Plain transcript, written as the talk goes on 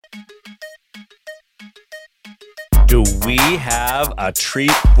Do we have a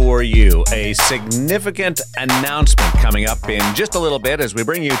treat for you? A significant announcement coming up in just a little bit as we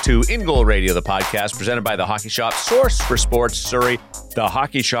bring you to In Goal Radio, the podcast presented by The Hockey Shop, source for sports Surrey,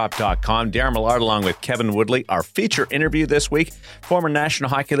 thehockeyshop.com. Darren Millard along with Kevin Woodley. Our feature interview this week, former National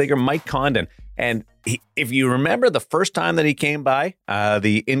Hockey Leaguer Mike Condon. And if you remember the first time that he came by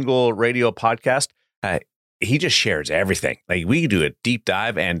the In Goal Radio podcast, he just shares everything. Like, we do a deep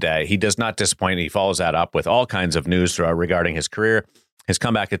dive, and he does not disappoint. He follows that up with all kinds of news regarding his career, his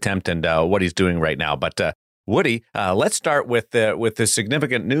comeback attempt, and what he's doing right now. But Woody, let's start with the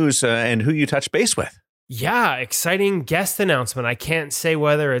significant news and who you touch base with. Yeah, exciting guest announcement. I can't say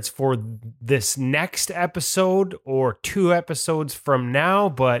whether it's for this next episode or 2 episodes from now,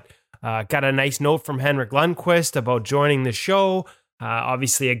 but got a nice note from Henrik Lundqvist about joining the show.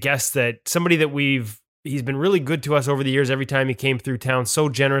 Obviously, a guest somebody that he's been really good to us over the years. Every time he came through town, so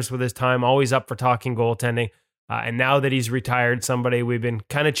generous with his time, always up for talking goaltending. And now that he's retired, somebody we've been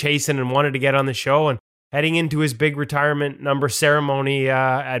kind of chasing and wanted to get on the show, and heading into his big retirement number ceremony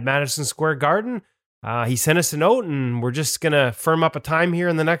at Madison Square Garden. He sent us a note, and we're just going to firm up a time here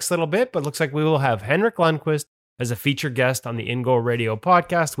in the next little bit, but looks like we will have Henrik Lundqvist as a featured guest on the In Goal Radio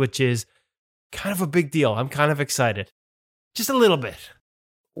podcast, which is kind of a big deal. I'm kind of excited. Just a little bit.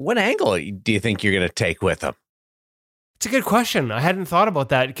 What angle do you think you're going to take with him? It's a good question. I hadn't thought about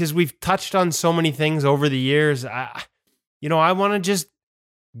that because we've touched on so many things over the years. I want to just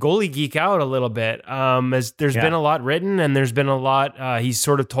goalie geek out a little bit. As there's been a lot written, and there's been a lot. He's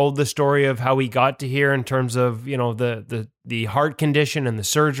sort of told the story of how he got to here in terms of the heart condition and the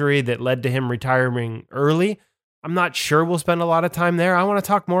surgery that led to him retiring early. I'm not sure we'll spend a lot of time there. I want to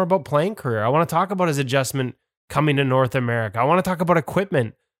talk more about playing career. I want to talk about his adjustment coming to North America. I want to talk about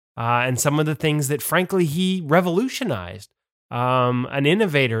equipment. And some of the things that, frankly, he revolutionized, an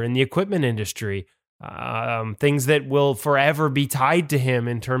innovator in the equipment industry, things that will forever be tied to him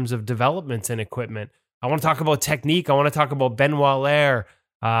in terms of developments in equipment. I want to talk about technique. I want to talk about Benoit Lair.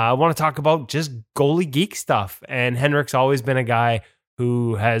 I want to talk about just goalie geek stuff. And Henrik's always been a guy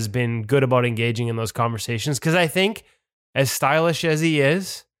who has been good about engaging in those conversations, because I think as stylish as he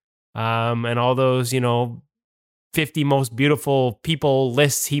is, and all those, 50 most beautiful people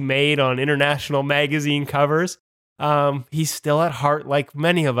lists he made on international magazine covers, he's still at heart, like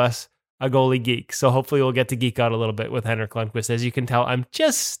many of us, a goalie geek. So hopefully we'll get to geek out a little bit with Henrik Lundqvist. As you can tell, I'm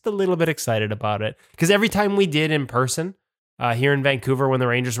just a little bit excited about it, because every time we did in person here in Vancouver when the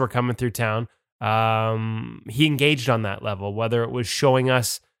Rangers were coming through town, he engaged on that level, whether it was showing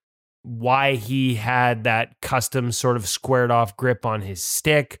us why he had that custom sort of squared off grip on his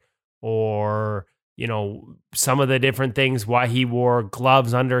stick, or some of the different things, why he wore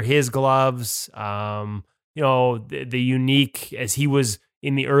gloves under his gloves, the unique, as he was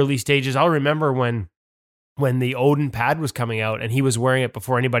in the early stages. I'll remember when the Odin pad was coming out and he was wearing it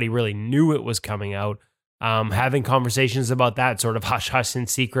before anybody really knew it was coming out, having conversations about that, sort of hush-hush in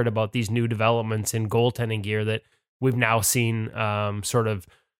secret about these new developments in goaltending gear that we've now seen sort of,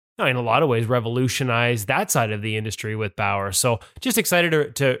 in a lot of ways, revolutionize that side of the industry with Bauer. So just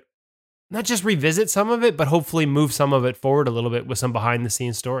excited to not just revisit some of it, but hopefully move some of it forward a little bit with some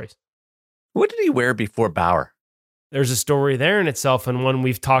behind-the-scenes stories. What did he wear before Bauer? There's a story there in itself, and one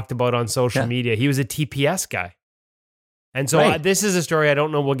we've talked about on social media. He was a TPS guy. And so this is a story I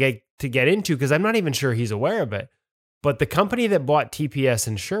don't know we'll get into, because I'm not even sure he's aware of it. But the company that bought TPS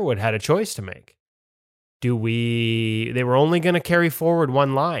in Sherwood had a choice to make. They were only going to carry forward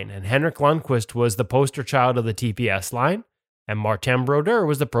one line, and Henrik Lundqvist was the poster child of the TPS line, and Martin Brodeur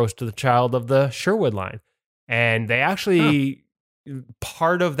was the poster child of the Sherwood line. And they actually,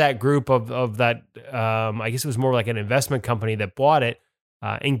 part of that group of that, I guess it was more like an investment company that bought it,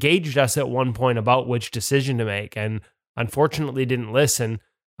 engaged us at one point about which decision to make, and unfortunately didn't listen.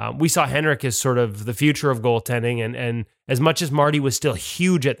 We saw Henrik as sort of the future of goaltending, and as much as Marty was still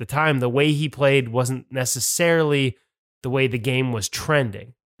huge at the time, the way he played wasn't necessarily the way the game was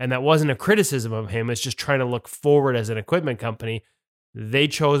trending. And that wasn't a criticism of him. It's just trying to look forward as an equipment company. They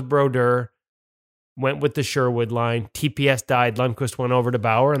chose Brodeur, went with the Sherwood line. TPS died. Lundqvist went over to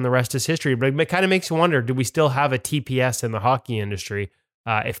Bauer, and the rest is history. But it kind of makes you wonder, do we still have a TPS in the hockey industry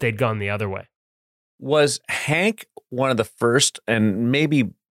if they'd gone the other way? Was Hank one of the first, and maybe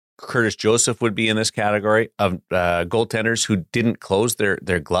Curtis Joseph would be in this category, of goaltenders who didn't close their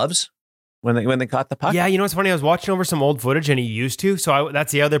gloves when they caught the puck? Yeah, it's funny. I was watching over some old footage, and he used to. So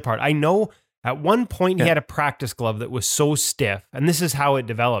that's the other part. I know at one point he had a practice glove that was so stiff, and this is how it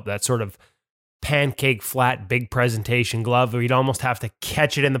developed, that sort of pancake flat, big presentation glove where you'd almost have to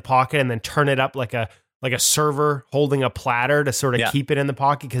catch it in the pocket and then turn it up like a like a server holding a platter to sort of keep it in the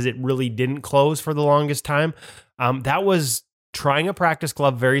pocket because it really didn't close for the longest time. That was trying a practice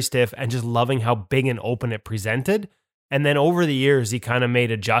glove very stiff and just loving how big and open it presented. And then over the years, he kind of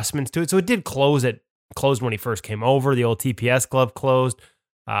made adjustments to it. So it did close when he first came over. The old TPS glove closed.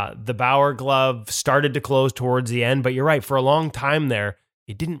 The Bauer glove started to close towards the end, but you're right. For a long time there,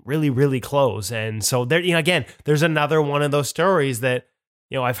 it didn't really close. And so there, again, there's another one of those stories that,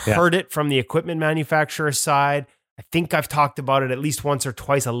 I've heard it from the equipment manufacturer side. I think I've talked about it at least once or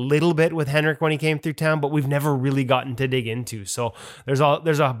twice a little bit with Henrik when he came through town, but we've never really gotten to dig into. So there's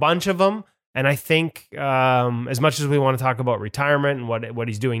a bunch of them. And I think as much as we want to talk about retirement and what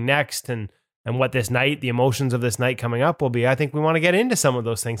he's doing next and what this night, the emotions of this night coming up will be, I think we want to get into some of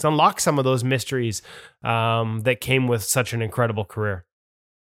those things, unlock some of those mysteries that came with such an incredible career.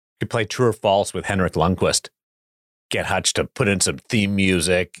 You could play True or False with Henrik Lundqvist. Get Hutch to put in some theme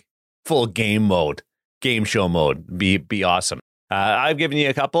music, full game show mode. Be awesome. I've given you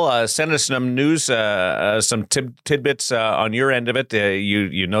a couple. Send us some news, some tidbits on your end of it.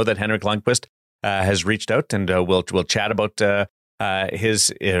 You know that Henrik Lundqvist has reached out, and we'll chat about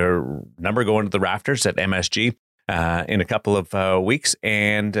his number going to the rafters at MSG in a couple of weeks,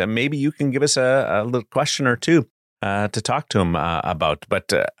 and maybe you can give us a little question or two to talk to him about.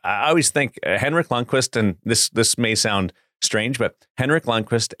 But I always think Henrik Lundqvist, and this may sound strange, but Henrik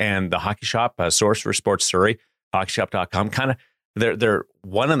Lundqvist and the Hockey Shop, source for Sports Surrey, hockeyshop.com, kind of they're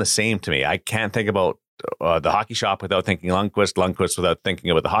one and the same to me. I can't think about the Hockey Shop without thinking Lundqvist without thinking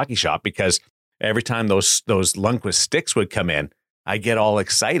about the Hockey Shop, because every time those Lundqvist sticks would come in, I get all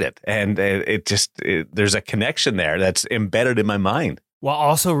excited, and there's a connection there that's embedded in my mind. Well,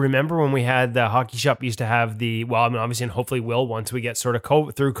 also remember when we had the Hockey Shop used to have obviously, and hopefully will once we get sort of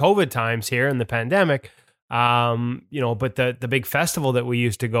through COVID times here in the pandemic, but the big festival that we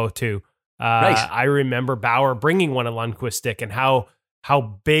used to go to, right. I remember Bauer bringing one of Lundqvist's stick and how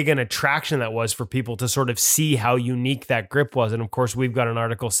big an attraction that was for people to sort of see how unique that grip was. And of course, we've got an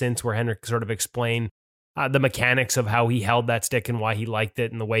article since where Henrik sort of explained the mechanics of how he held that stick and why he liked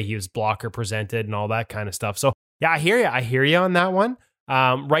it and the way he was blocker presented and all that kind of stuff. So yeah, I hear you on that one.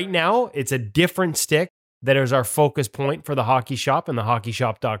 Right now, it's a different stick that is our focus point for the Hockey Shop and the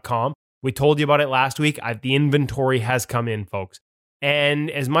hockeyshop.com. We told you about it last week. The inventory has come in, folks. And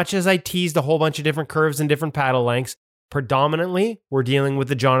as much as I teased a whole bunch of different curves and different paddle lengths, predominantly, we're dealing with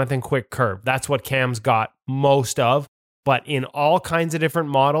the Jonathan Quick curve. That's what Cam's got most of. But in all kinds of different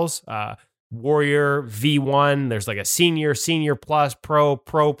models, Warrior, V1, there's like a Senior Plus, Pro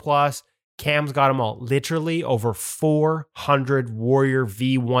Plus. Cam's got them all. Literally over 400 Warrior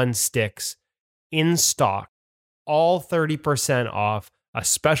V1 sticks in stock, all 30% off. A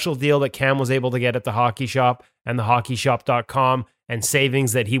special deal that Cam was able to get at the Hockey Shop and the hockeyshop.com, and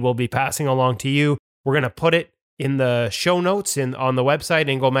savings that he will be passing along to you. We're going to put it in the show notes on the website,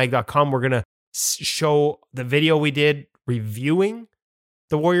 ingolmag.com. We're going to show the video we did reviewing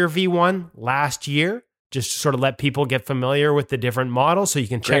the Warrior V1 last year, just to sort of let people get familiar with the different models, so you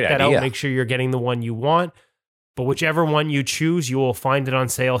can check that out, make sure you're getting the one you want. But whichever one you choose, you will find it on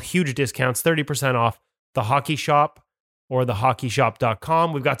sale. Huge discounts, 30% off the Hockey Shop or the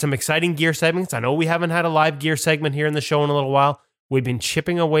hockeyshop.com. We've got some exciting gear segments. I know we haven't had a live gear segment here in the show in a little while. We've been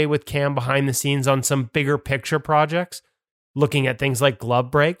chipping away with Cam behind the scenes on some bigger picture projects, looking at things like glove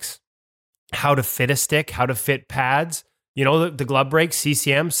breaks, how to fit a stick, how to fit pads. The glove breaks,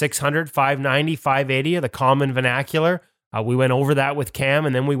 CCM, 600, 590, 580, the common vernacular. We went over that with Cam,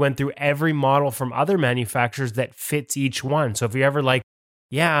 and then we went through every model from other manufacturers that fits each one. So if you're ever like,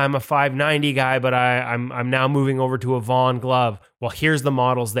 yeah, I'm a 590 guy, but I'm now moving over to a Vaughn glove. Well, here's the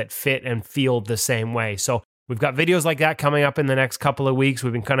models that fit and feel the same way. So we've got videos like that coming up in the next couple of weeks.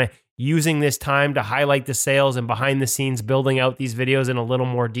 We've been kind of using this time to highlight the sales and behind the scenes, building out these videos in a little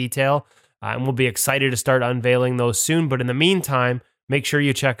more detail. And we'll be excited to start unveiling those soon. But in the meantime, make sure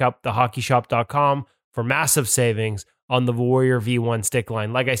you check out the hockeyshop.com for massive savings on the Warrior V1 stick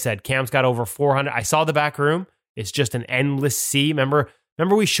line. Like I said, Cam's got over 400. I saw the back room. It's just an endless sea. Remember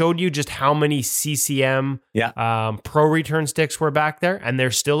we showed you just how many CCM Pro return sticks were back there? And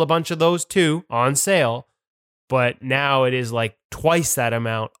there's still a bunch of those too on sale. But now it is like twice that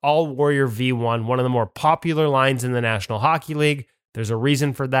amount. All Warrior V1, one of the more popular lines in the National Hockey League. There's a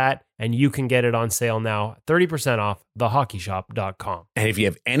reason for that, and you can get it on sale now, 30% off, thehockeyshop.com. And if you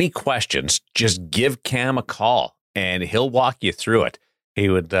have any questions, just give Cam a call, and he'll walk you through it. He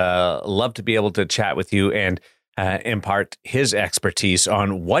would love to be able to chat with you and impart his expertise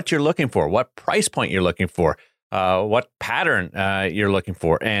on what you're looking for, what price point you're looking for, what pattern you're looking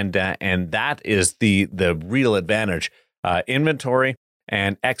for, and that is the real advantage. Inventory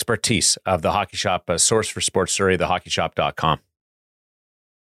and expertise of the Hockey Shop, a source for sports Surrey, thehockeyshop.com.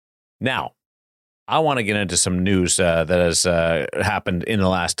 Now, I want to get into some news that has happened in the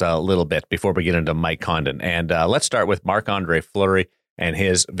last little bit before we get into Mike Condon. And let's start with Marc-Andre Fleury and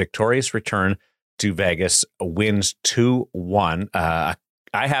his victorious return to Vegas, wins 2-1. I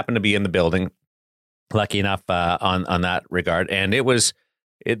happened to be in the building, lucky enough on that regard. And there was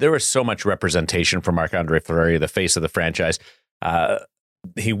so much representation for Marc-Andre Fleury, the face of the franchise.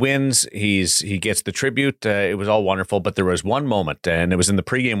 He wins. He gets the tribute. It was all wonderful, but there was one moment, and it was in the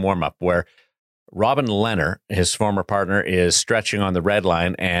pregame warmup where Robin Lehner, his former partner, is stretching on the red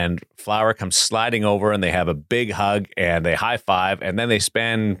line, and Flower comes sliding over, and they have a big hug, and they high five, and then they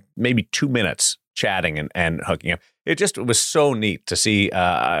spend maybe 2 minutes chatting and hooking up. It was so neat to see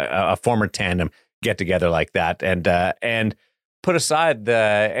a former tandem get together like that, and put aside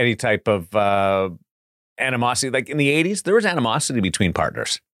any type of animosity. Like in the 80s, there was animosity between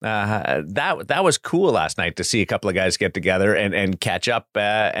partners. That was cool last night to see a couple of guys get together and catch up,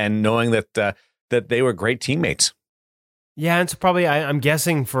 and knowing that they were great teammates. Yeah, and it's probably, I'm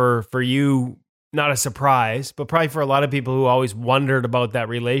guessing for you, not a surprise, but probably for a lot of people who always wondered about that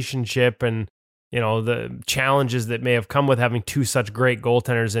relationship and, you know, the challenges that may have come with having two such great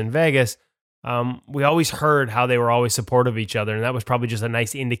goaltenders in Vegas. We always heard how they were always supportive of each other, and that was probably just a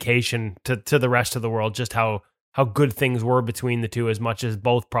nice indication to the rest of the world just how good things were between the two, as much as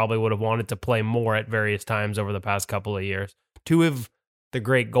both probably would have wanted to play more at various times over the past couple of years. Two of the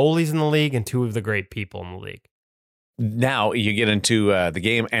great goalies in the league and two of the great people in the league. Now you get into the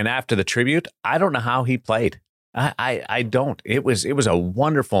game, and after the tribute, I don't know how he played. I don't. It was a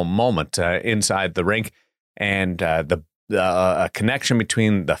wonderful moment inside the rink, and the connection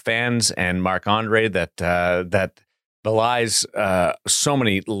between the fans and Marc-Andre that belies so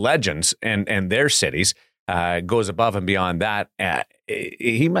many legends and their cities. Goes above and beyond that.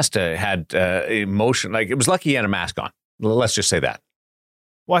 He must have had emotion. Like, it was lucky he had a mask on. Let's just say that.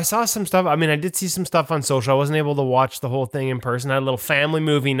 Well, I saw some stuff. I mean, I did see some stuff on social. I wasn't able to watch the whole thing in person. I had a little family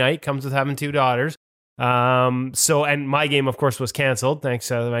movie night. Comes with having two daughters. And my game, of course, was canceled thanks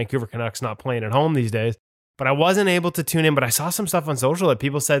to the Vancouver Canucks not playing at home these days. But I wasn't able to tune in. But I saw some stuff on social that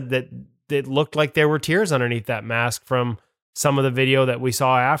people said that it looked like there were tears underneath that mask from some of the video that we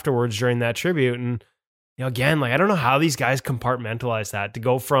saw afterwards during that tribute. And you know, again, like, I don't know how these guys compartmentalize that to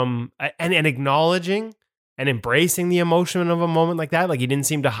go from and acknowledging and embracing the emotion of a moment like that. Like, he didn't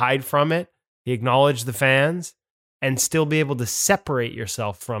seem to hide from it. He acknowledged the fans and still be able to separate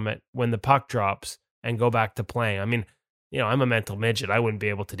yourself from it when the puck drops and go back to playing. I mean, you know, I'm a mental midget. I wouldn't be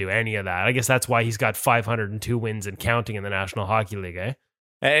able to do any of that. I guess that's why he's got 502 wins and counting in the National Hockey League, eh?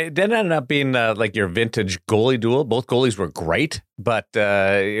 It didn't end up being like your vintage goalie duel. Both goalies were great, but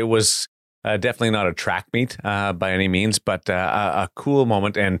it was definitely not a track meet by any means, but a cool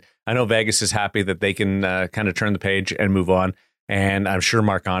moment. And I know Vegas is happy that they can kind of turn the page and move on. And I'm sure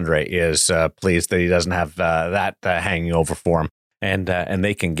Marc-Andre is pleased that he doesn't have that hanging over for him, and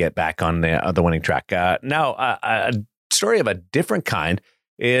they can get back on the winning track. Now, a story of a different kind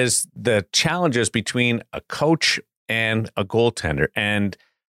is the challenges between a coach and a goaltender. And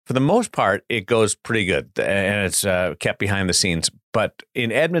for the most part, it goes pretty good, and it's kept behind the scenes. But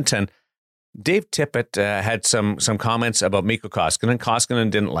in Edmonton, Dave Tippett had some comments about Mikko Koskinen. Koskinen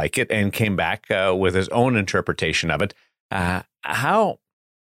didn't like it and came back with his own interpretation of it. How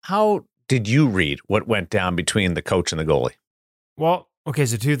did you read what went down between the coach and the goalie? Well, okay,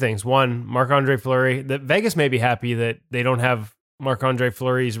 so two things. One, Marc-Andre Fleury. Vegas may be happy that they don't have Marc-Andre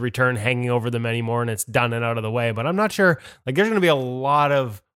Fleury's return hanging over them anymore and it's done and out of the way. But I'm not sure. Like, there's going to be a lot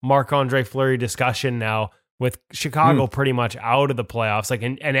of Marc-Andre Fleury discussion now with Chicago pretty much out of the playoffs. Like,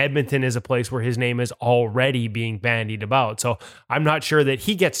 and Edmonton is a place where his name is already being bandied about. So I'm not sure that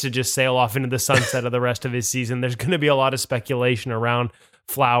he gets to just sail off into the sunset of the rest of his season. There's going to be a lot of speculation around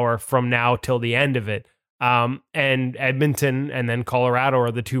Flower from now till the end of it. And Edmonton and then Colorado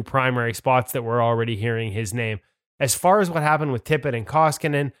are the two primary spots that we're already hearing his name. As far as what happened with Tippett and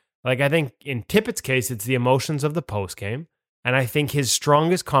Koskinen, like, I think in Tippett's case, it's the emotions of the postgame. And I think his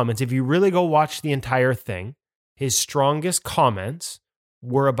strongest comments, if you really go watch the entire thing, his strongest comments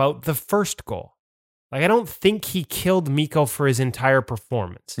were about the first goal. Like, I don't think he killed Mikko for his entire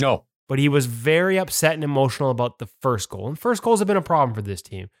performance. No. But he was very upset and emotional about the first goal. And first goals have been a problem for this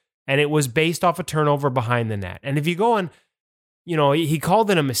team. And it was based off a turnover behind the net. And if you go on, you know, he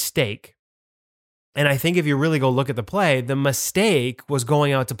called it a mistake. And I think if you really go look at the play, the mistake was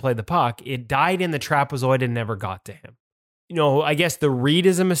going out to play the puck. It died in the trapezoid and never got to him. You know, I guess the read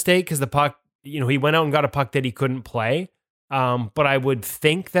is a mistake because the puck, you know, he went out and got a puck that he couldn't play. But I would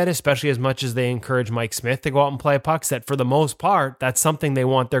think that, especially as much as they encourage Mike Smith to go out and play pucks, that for the most part, that's something they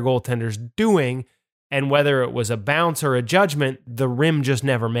want their goaltenders doing. And whether it was a bounce or a judgment, the rim just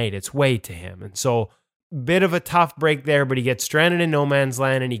never made its way to him. And so, bit of a tough break there, but he gets stranded in no man's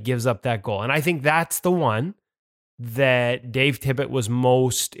land and he gives up that goal. And I think that's the one that Dave Tippett was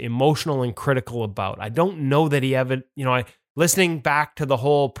most emotional and critical about. I don't know that he ever, listening back to the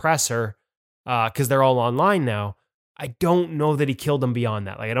whole presser, because they're all online now, I don't know that he killed him beyond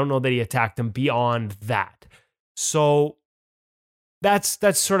that. Like, I don't know that he attacked him beyond that. So that's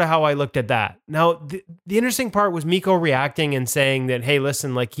sort of how I looked at that. Now, the interesting part was Mikko reacting and saying that, hey,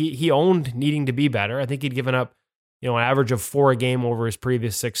 listen, like he owned needing to be better. I think he'd given up, an average of 4 a game over his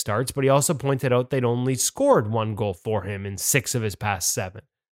previous 6 starts, but he also pointed out they'd only scored 1 goal for him in 6 of his past 7.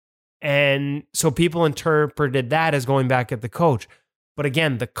 And so people interpreted that as going back at the coach. But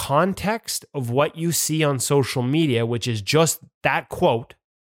again, the context of what you see on social media, which is just that quote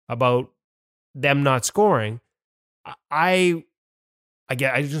about them not scoring, I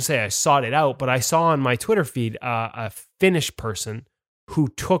didn't say I sought it out, but I saw on my Twitter feed a Finnish person who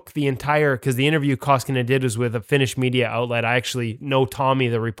took the entire, because the interview Koskinen did was with a Finnish media outlet. I actually know Tommy,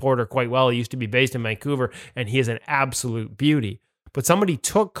 the reporter, quite well. He used to be based in Vancouver, and he is an absolute beauty. But somebody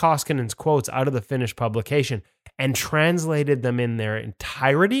took Koskinen's quotes out of the Finnish publication and translated them in their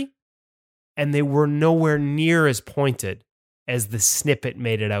entirety, and they were nowhere near as pointed as the snippet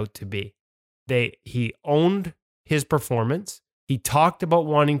made it out to be. He owned his performance. He talked about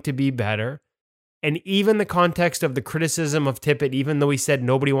wanting to be better. And even the context of the criticism of Tippett, even though he said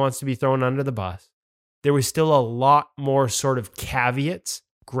nobody wants to be thrown under the bus, there was still a lot more sort of caveats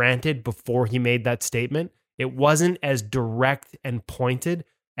granted before he made that statement. It wasn't as direct and pointed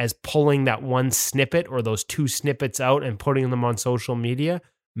as pulling that one snippet or those 2 snippets out and putting them on social media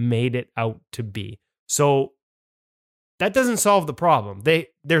made it out to be. So that doesn't solve the problem.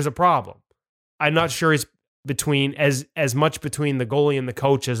 There's a problem. I'm not sure it's between as much between the goalie and the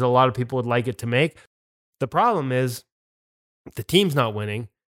coach as a lot of people would like it to make. The problem is the team's not winning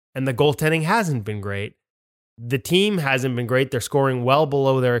and the goaltending hasn't been great. The team hasn't been great. They're scoring well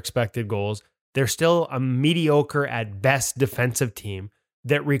below their expected goals. They're still a mediocre at best defensive team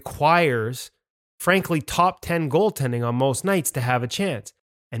that requires, frankly, top 10 goaltending on most nights to have a chance.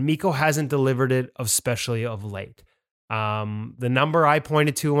 And Mikko hasn't delivered it, especially of late. The number I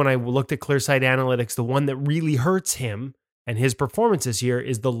pointed to when I looked at Clearsight Analytics, the one that really hurts him and his performance this year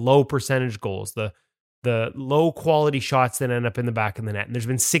is the low percentage goals, the low quality shots that end up in the back of the net. And there's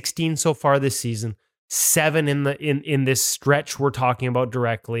been 16 so far this season, 7 in this stretch we're talking about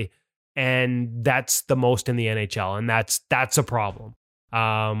directly, and that's the most in the NHL, and that's a problem.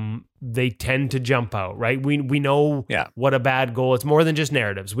 They tend to jump out, right? We know what a bad goal, it's more than just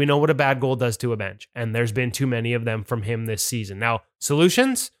narratives. We know what a bad goal does to a bench, and there's been too many of them from him this season. Now,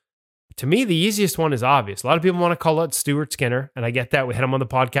 solutions, to me, the easiest one is obvious. A lot of people want to call out Stuart Skinner, and I get that. We had him on the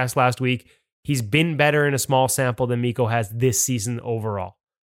podcast last week. He's been better in a small sample than Mikko has this season overall.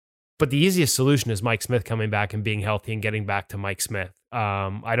 But the easiest solution is Mike Smith coming back and being healthy and getting back to Mike Smith.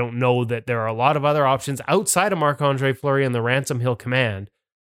 I don't know that there are a lot of other options outside of Marc-Andre Fleury and the ransom he'll command,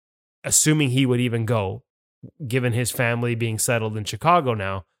 assuming he would even go, given his family being settled in Chicago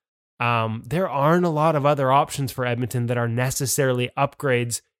now. There aren't a lot of other options for Edmonton that are necessarily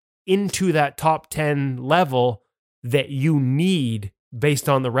upgrades into that top 10 level that you need based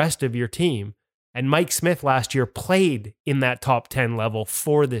on the rest of your team. And Mike Smith last year played in that top 10 level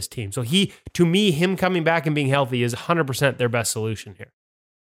for this team. So to me, him coming back and being healthy is 100% their best solution here.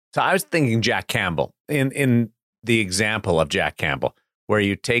 So I was thinking Jack Campbell in the example of Jack Campbell, where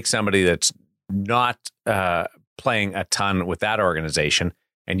you take somebody that's not playing a ton with that organization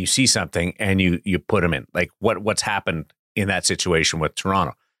and you see something and you put him in. Like what's happened in that situation with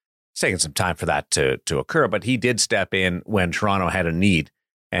Toronto. It's taken some time for that to occur, but he did step in when Toronto had a need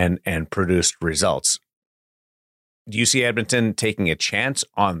and produced results. Do you see Edmonton taking a chance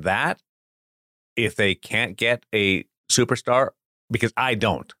on that if they can't get a superstar? Because I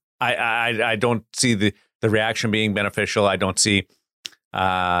don't. I don't see the reaction being beneficial. I don't see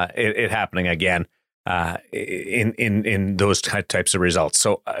it happening again in those types of results.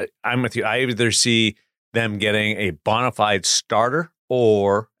 So I'm with you. I either see them getting a bona fide starter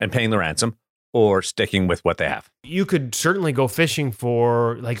and paying the ransom, or sticking with what they have. You could certainly go fishing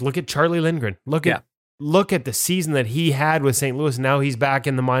for, look at Charlie Lindgren. Look at the season that he had with St. Louis. Now he's back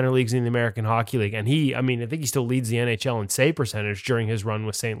in the minor leagues in the American Hockey League. And I think he still leads the NHL in save percentage during his run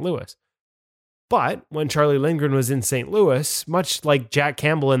with St. Louis. But when Charlie Lindgren was in St. Louis, much like Jack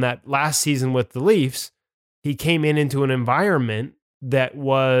Campbell in that last season with the Leafs, he came into an environment that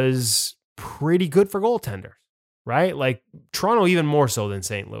was pretty good for goaltenders, right? Like Toronto, even more so than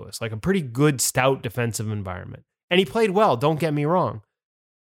St. Louis, like a pretty good, stout defensive environment. And he played well, don't get me wrong.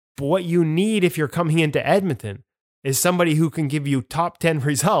 But what you need if you're coming into Edmonton is somebody who can give you top 10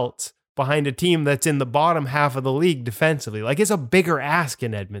 results behind a team that's in the bottom half of the league defensively. Like, it's a bigger ask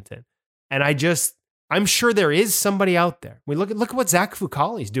in Edmonton. And I'm sure there is somebody out there. We look at what Zach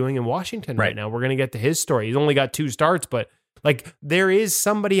Fucale's doing in Washington right now. We're going to get to his story. He's only got 2 starts, but like there is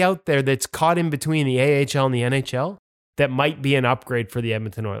somebody out there that's caught in between the AHL and the NHL that might be an upgrade for the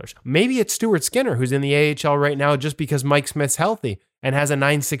Edmonton Oilers. Maybe it's Stuart Skinner, who's in the AHL right now just because Mike Smith's healthy and has a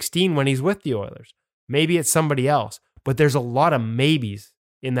 .916 when he's with the Oilers. Maybe it's somebody else, but there's a lot of maybes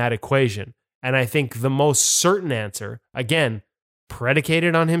in that equation. And I think the most certain answer, again,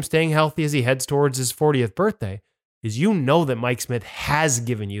 predicated on him staying healthy as he heads towards his 40th birthday, is that Mike Smith has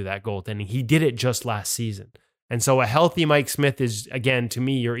given you that goaltending. He did it just last season. And so a healthy Mike Smith is, again, to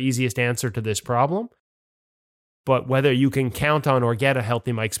me, your easiest answer to this problem. But whether you can count on or get a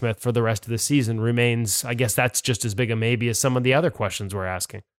healthy Mike Smith for the rest of the season remains, I guess that's just as big a maybe as some of the other questions we're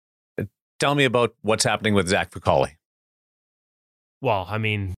asking. Tell me about what's happening with Zach Fucale. Well, I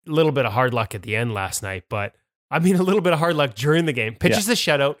mean, a little bit of hard luck at the end last night, but I mean, a little bit of hard luck during the game. Pitches the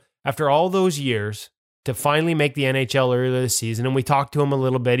shutout after all those years to finally make the NHL earlier this season. And we talked to him a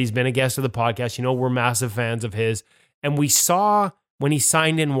little bit. He's been a guest of the podcast. You know, we're massive fans of his. And we saw when he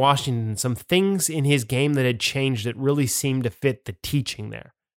signed in Washington some things in his game that had changed that really seemed to fit the teaching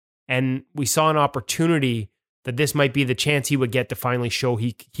there. And we saw an opportunity that this might be the chance he would get to finally show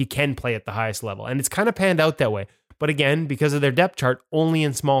he can play at the highest level. And it's kind of panned out that way. But again, because of their depth chart, only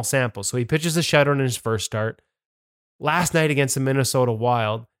in small samples. So he pitches a shutout in his first start. Last night against the Minnesota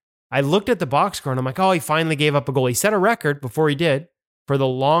Wild, I looked at the box score and I'm like, oh, he finally gave up a goal. He set a record before he did for the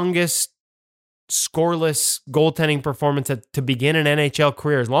longest scoreless goaltending performance to begin an NHL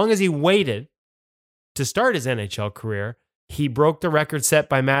career. As long as he waited to start his NHL career, he broke the record set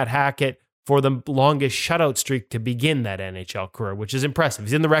by Matt Hackett for the longest shutout streak to begin that NHL career, which is impressive.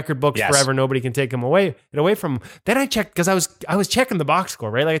 He's in the record books forever. Nobody can take him away from him. Then I checked because I was checking the box score,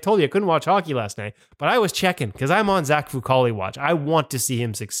 right? Like I told you, I couldn't watch hockey last night, but I was checking because I'm on Zach Fucale watch. I want to see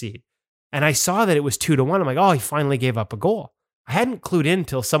him succeed. And I saw that it was 2-1. I'm like, oh, he finally gave up a goal. I hadn't clued in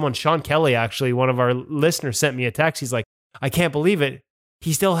until Sean Kelly, actually, one of our listeners, sent me a text. He's like, I can't believe it.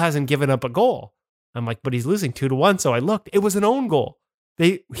 He still hasn't given up a goal. I'm like, but he's losing 2-1. So I looked. It was an own goal.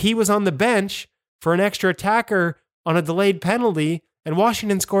 He was on the bench for an extra attacker on a delayed penalty, and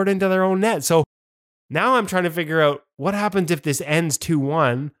Washington scored into their own net. So now I'm trying to figure out what happens if this ends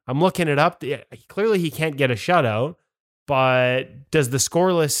 2-1. I'm looking it up. Clearly, he can't get a shutout, but does the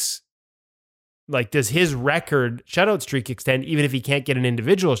scoreless, does his record shutout streak extend even if he can't get an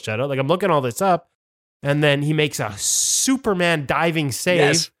individual shutout? Like, I'm looking all this up, and then he makes a Superman diving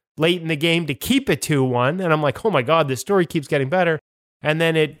save late in the game to keep it 2-1. And I'm like, oh my God, this story keeps getting better. And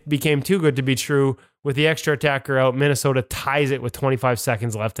then it became too good to be true. With the extra attacker out, Minnesota ties it with 25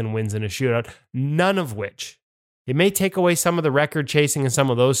 seconds left and wins in a shootout. None of which, it may take away some of the record chasing and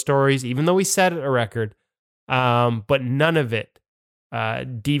some of those stories, even though he set a record, but none of it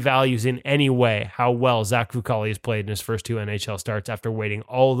devalues in any way how well Zach Fucale has played in his first 2 NHL starts after waiting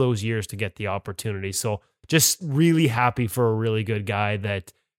all those years to get the opportunity. So just really happy for a really good guy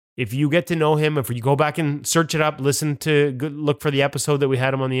that, if you get to know him, if you go back and search it up, look for the episode that we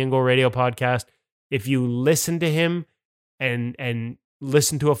had him on the In Goal Radio podcast. If you listen to him and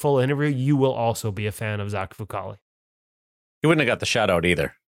listen to a full interview, you will also be a fan of Zach Fucale. He wouldn't have got the shutout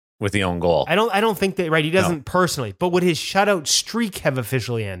either with the own goal. I don't think that, right? He doesn't personally, but would his shutout streak have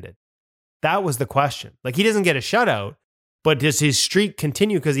officially ended? That was the question. Like, he doesn't get a shutout, but does his streak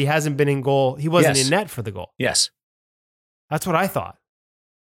continue because he hasn't been in goal? He wasn't in net for the goal. Yes. That's what I thought.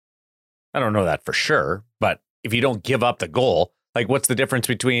 I don't know that for sure, but if you don't give up the goal, like, what's the difference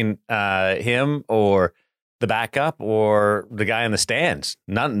between him or the backup or the guy in the stands?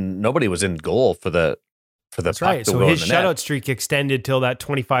 Nobody was in goal for the That's puck right. to So go his in the shutout net. streak extended till that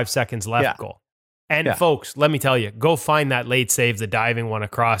 25 seconds left goal. And folks, let me tell you, go find that late save, the diving one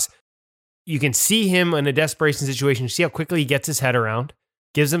across. You can see him in a desperation situation. See how quickly he gets his head around,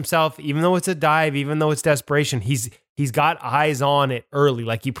 gives himself, even though it's a dive, even though it's desperation, he's got eyes on it early.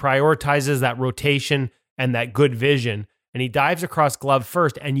 Like, he prioritizes that rotation and that good vision, and he dives across glove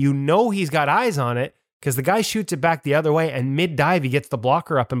first, and you know he's got eyes on it because the guy shoots it back the other way, and mid-dive, he gets the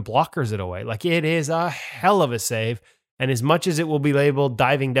blocker up and blockers it away. Like, it is a hell of a save, and as much as it will be labeled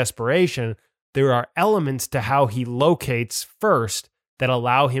diving desperation, there are elements to how he locates first that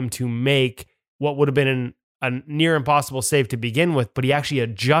allow him to make what would have been a near impossible save to begin with, but he actually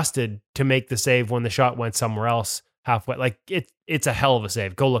adjusted to make the save when the shot went somewhere else halfway. Like, it's a hell of a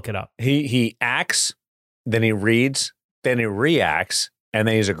save. Go look it up. He acts then he reads, then he reacts, and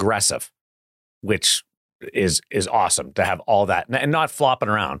then he's aggressive, which is awesome to have all that and not flopping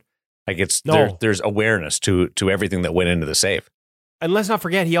around. Like there's awareness to everything that went into the save. And let's not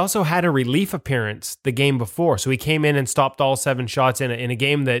forget, he also had a relief appearance the game before. So he came in and stopped all 7 shots in a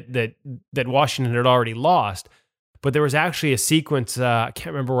game that Washington had already lost. But there was actually a sequence, I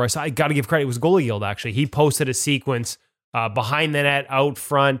can't remember where I got to give credit, it was Goalie Guild actually. He posted a sequence behind the net, out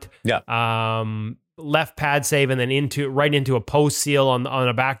front, left pad save, and then right into a post seal on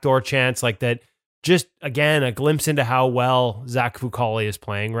a backdoor chance like that. Just, again, a glimpse into how well Zach Fucale is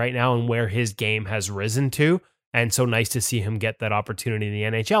playing right now and where his game has risen to. And so nice to see him get that opportunity in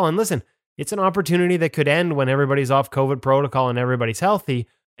the NHL. And listen, it's an opportunity that could end when everybody's off COVID protocol and everybody's healthy.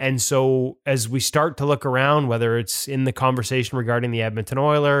 And so as we start to look around, whether it's in the conversation regarding the Edmonton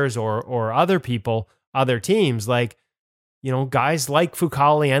Oilers or other people, other teams, like, you know, guys like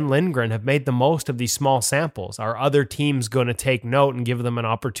Fucale and Lindgren have made the most of these small samples. Are other teams going to take note and give them an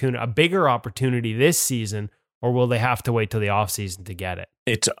opportunity, a bigger opportunity this season, or will they have to wait till the offseason to get it?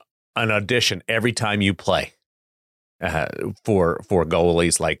 It's an audition every time you play. For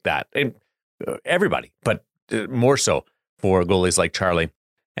goalies like that, and everybody, but more so for goalies like Charlie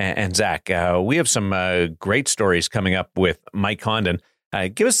and Zach. We have some great stories coming up with Mike Condon.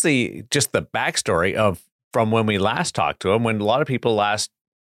 Give us the backstory from when we last talked to him, when a lot of people last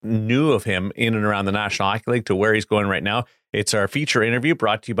knew of him in and around the National Hockey League, to where he's going right now. It's our feature interview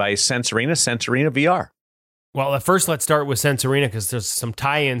brought to you by Sense Arena VR. Well, at first, let's start with Sense Arena because there's some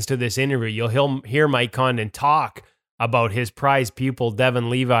tie-ins to this interview. You'll hear Mike Condon talk about his prized pupil, Devon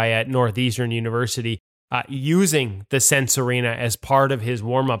Levi, at Northeastern University, using the Sense Arena as part of his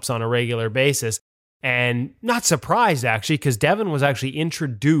warm-ups on a regular basis. And not surprised, actually, because Devon was actually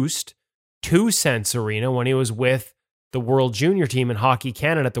introduced to Sense Arena when he was with the World Junior team in Hockey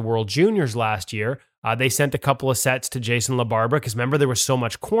Canada at the World Juniors last year. They sent a couple of sets to Jason LaBarbera, because remember, there was so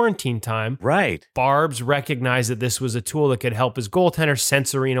much quarantine time. Right. Barbs recognized that this was a tool that could help his goaltender.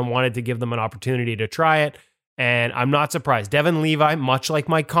 Sense Arena wanted to give them an opportunity to try it. And I'm not surprised. Devon Levi, much like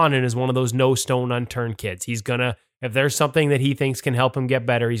Mike Condon, is one of those no stone unturned kids. He's going to, if there's something that he thinks can help him get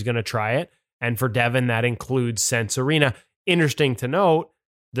better, he's going to try it. And for Devon, that includes Sense Arena. Interesting to note,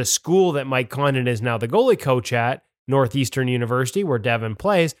 the school that Mike Condon is now the goalie coach at, Northeastern University, where Devon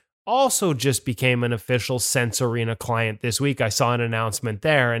plays, also just became an official Sense Arena client this week. I saw an announcement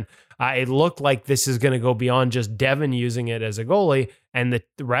there, and it looked like this is going to go beyond just Devon using it as a goalie, and the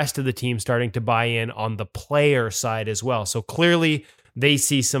rest of the team starting to buy in on the player side as well. So clearly they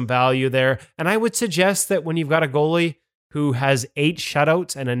see some value there. And I would suggest that when you've got a goalie who has 8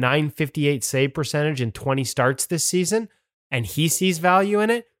 shutouts and a .958 save percentage in 20 starts this season, and he sees value in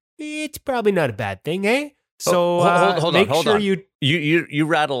it, it's probably not a bad thing, eh? So hold on. You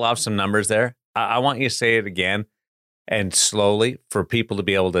rattle off some numbers there. I want you to say it again and slowly for people to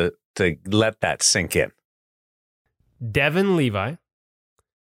be able to let that sink in. Devon Levi,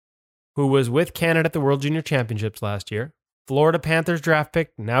 who was with Canada at the World Junior Championships last year, Florida Panthers draft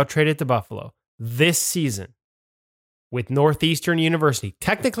pick, now traded to Buffalo. This season, with Northeastern University,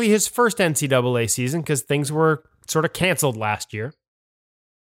 technically his first NCAA season because things were sort of canceled last year.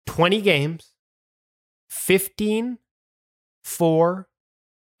 20 games, 15, 4,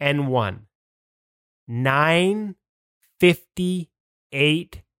 and 1.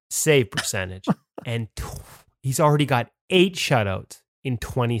 958 save percentage. And he's already got 8 shutouts in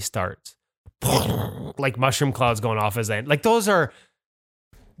 20 starts. Like mushroom clouds going off his end. Like those are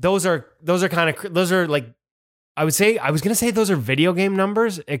like, I was going to say those are video game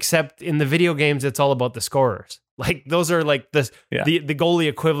numbers, except in the video games, it's all about the scorers. Like those are like the goalie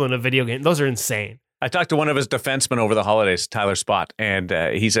equivalent of video game. Those are insane. I talked to one of his defensemen over the holidays, Tyler Spott, and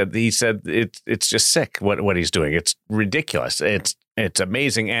he said it's just sick what he's doing. It's ridiculous. It's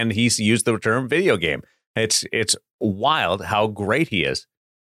amazing, and he's used the term video game. It's wild how great he is.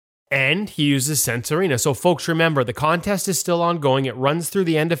 And he uses Sense Arena. So folks, remember, the contest is still ongoing. It runs through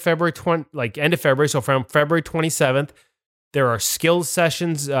the end of February, so from February 27th, there are skills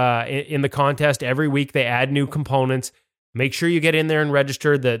sessions in the contest. Every week they add new components. Make sure you get in there and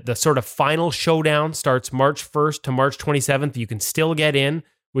register. The sort of final showdown starts March 1st to March 27th. You can still get in.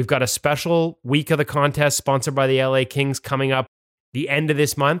 We've got a special week of the contest sponsored by the LA Kings coming up the end of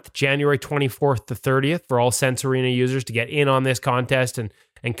this month, January 24th to 30th, for all Sense Arena users to get in on this contest and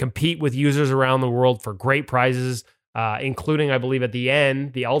compete with users around the world for great prizes, including, I believe, at the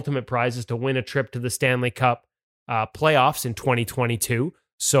end, the ultimate prize is to win a trip to the Stanley Cup playoffs in 2022.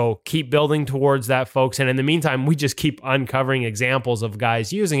 So keep building towards that, folks. And in the meantime, we just keep uncovering examples of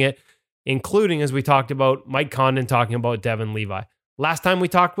guys using it, including, as we talked about, Mike Condon talking about Devon Levi. Last time we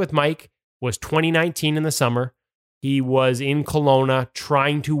talked with Mike, was 2019 in the summer. He was in Kelowna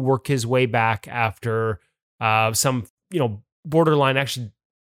trying to work his way back after some, borderline, actually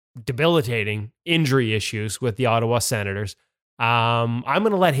debilitating injury issues with the Ottawa Senators. I'm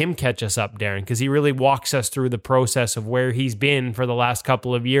going to let him catch us up, Darren, because he really walks us through the process of where he's been for the last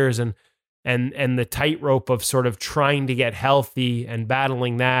couple of years and the tightrope of sort of trying to get healthy and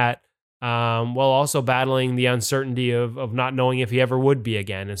battling that, while also battling the uncertainty of not knowing if he ever would be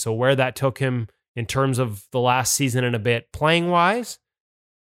again. And so where that took him in terms of the last season and a bit playing wise,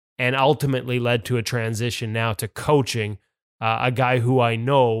 and ultimately led to a transition now to coaching a guy who I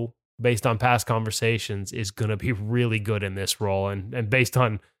know, based on past conversations, is going to be really good in this role. And based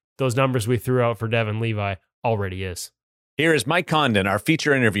on those numbers we threw out for Devon Levi, already is. Here is Mike Condon, our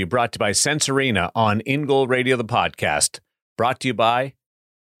feature interview brought to you by Sense Arena on In Goal Radio, the podcast. Brought to you by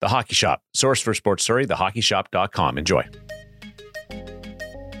The Hockey Shop, source for Sports Surrey, thehockeyshop.com. Enjoy.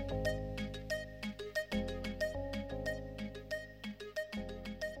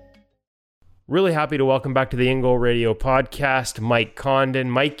 Really happy to welcome back to the In Goal Radio podcast, Mike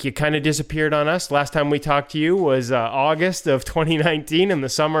Condon. Mike, you kind of disappeared on us. Last time we talked to you was August of 2019 in the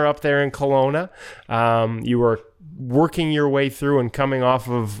summer up there in Kelowna. You were working your way through and coming off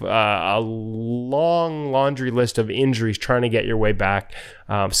of a long laundry list of injuries, trying to get your way back.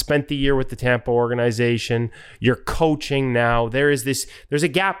 Spent the year with the Tampa organization. You're coaching now. There's a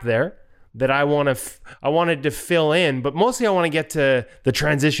gap there that I wanted to fill in, but mostly I want to get to the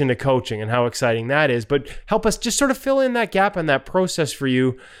transition to coaching and how exciting that is. But help us just sort of fill in that gap and that process for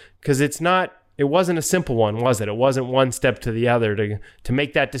you, because it wasn't a simple one, was it? It wasn't one step to the other to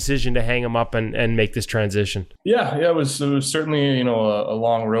make that decision to hang him up and make this transition. Yeah, it was certainly, a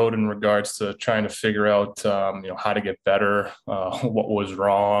long road in regards to trying to figure out, how to get better, what was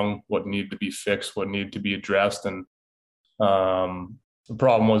wrong, what needed to be fixed, what needed to be addressed. And, the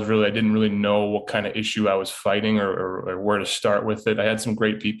problem was really, I didn't really know what kind of issue I was fighting or where to start with it. I had some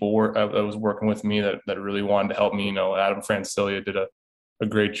great people that was working with me that really wanted to help me. Adam Francilia did a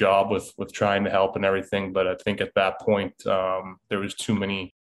great job with trying to help and everything. But I think at that point, there was too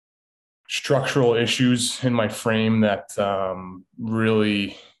many structural issues in my frame that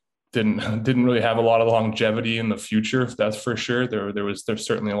really didn't really have a lot of longevity in the future. That's for sure. There's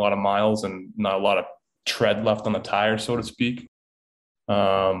certainly a lot of miles and not a lot of tread left on the tire, so to speak.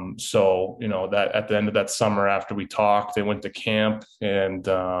 So that at the end of that summer, after we talked, they went to camp, and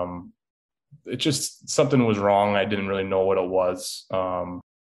it just, something was wrong. I didn't really know what it was,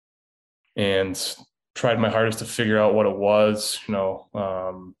 and tried my hardest to figure out what it was. All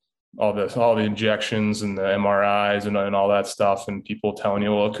the injections and the MRIs and all that stuff, and people telling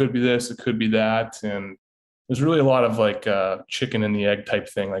you, well, it could be this, it could be that, and there's really a lot of like chicken and the egg type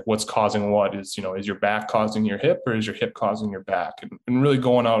thing. Like, what's causing what? Is your back causing your hip, or is your hip causing your back? And really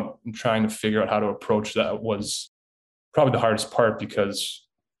going out and trying to figure out how to approach that was probably the hardest part, because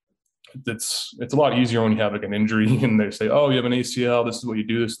it's a lot easier when you have like an injury and they say, oh, you have an ACL, this is what you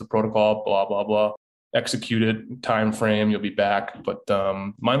do, this is the protocol, blah, blah, blah. Execute it, time frame, you'll be back. But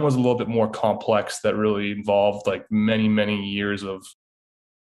mine was a little bit more complex, that really involved like many, many years of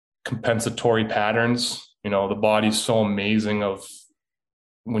compensatory patterns. The body's so amazing. Of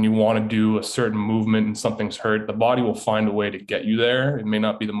when you want to do a certain movement and something's hurt, the body will find a way to get you there. It may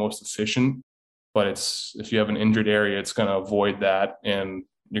not be the most efficient, but if you have an injured area, it's going to avoid that, and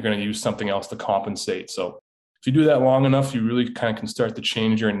you're going to use something else to compensate. So if you do that long enough, you really kind of can start to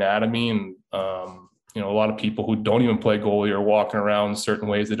change your anatomy. And a lot of people who don't even play goalie are walking around certain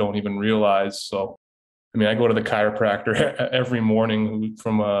ways they don't even realize. So I go to the chiropractor every morning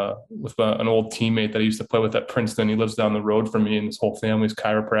with an old teammate that I used to play with at Princeton. He lives down the road from me, and his whole family's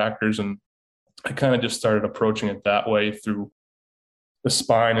chiropractors. And I kind of just started approaching it that way, through the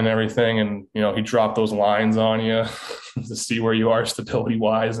spine and everything. And, he dropped those lines on you to see where you are stability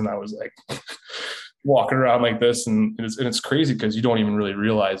wise. And I was like walking around like this, and it's crazy, because you don't even really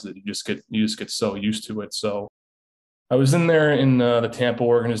realize it. You just get so used to it. So I was in there in the Tampa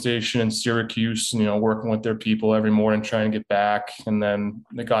organization in Syracuse, working with their people every morning, trying to get back. And then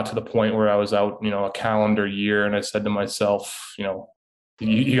it got to the point where I was out, a calendar year. And I said to myself,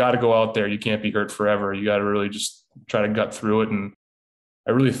 you got to go out there. You can't be hurt forever. You got to really just try to gut through it. And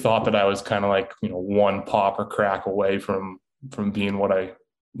I really thought that I was kind of like, one pop or crack away from being what I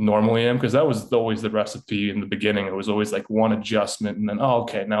normally am, because that was always the recipe in the beginning. It was always like one adjustment and then, oh,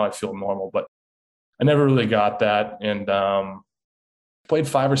 okay, now I feel normal. But I never really got that, and played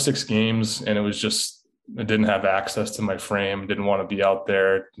 5 or 6 games, and it was just, I didn't have access to my frame, didn't want to be out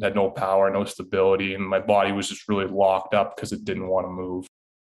there, had no power, no stability, and my body was just really locked up because it didn't want to move.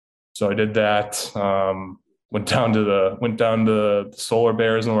 So I did that. went down to the Solar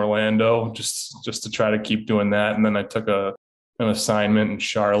Bears in Orlando just to try to keep doing that. And then I took an assignment in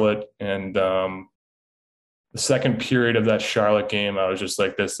Charlotte, and the second period of that Charlotte game, I was just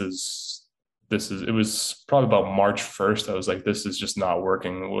like, it was probably about March 1st. I was like, this is just not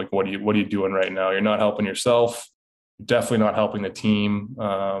working. Like, what are you doing right now? You're not helping yourself. You're definitely not helping the team.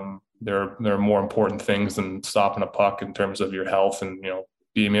 There are more important things than stopping a puck in terms of your health, and,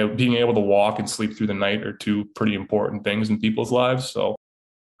 being able to walk and sleep through the night are two pretty important things in people's lives. So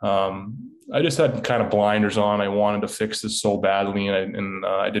I just had kind of blinders on. I wanted to fix this so badly, and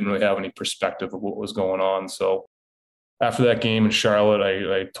I didn't really have any perspective of what was going on. So after that game in Charlotte,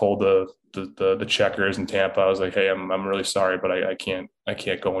 I told the checkers in Tampa, I was like, hey, I'm really sorry, but I can't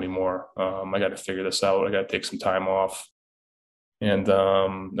go anymore. I got to figure this out. I got to take some time off. And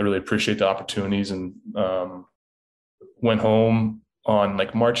I really appreciate the opportunities, and went home on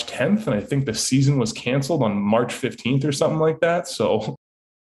like March 10th. And I think the season was canceled on March 15th or something like that. So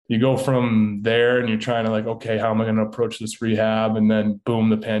you go from there and you're trying to like, okay, how am I going to approach this rehab? And then boom,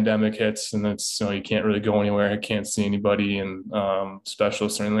 the pandemic hits, and it's, you can't really go anywhere. I can't see anybody and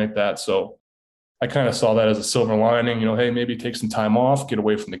specialists or anything like that. So I kind of saw that as a silver lining, hey, maybe take some time off, get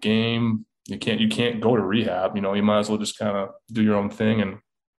away from the game. You can't go to rehab, you might as well just kind of do your own thing. And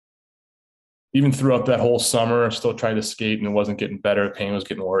even throughout that whole summer, I still tried to skate, and it wasn't getting better. The pain was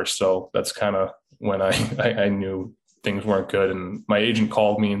getting worse. So that's kind of when I knew things weren't good. And my agent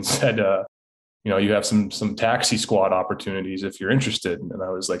called me and said, you have some taxi squad opportunities if you're interested. And I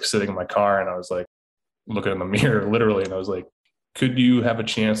was like sitting in my car, and I was like looking in the mirror literally. And I was like, could you have a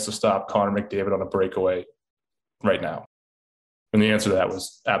chance to stop Connor McDavid on a breakaway right now? And the answer to that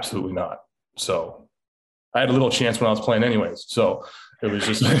was absolutely not. So I had a little chance when I was playing anyways. So it was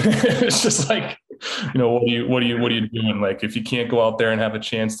just, it's just like, what are you doing? Like, if you can't go out there and have a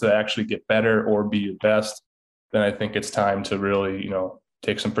chance to actually get better or be your best, then I think it's time to really,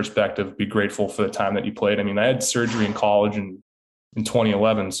 take some perspective, be grateful for the time that you played. I mean, I had surgery in college in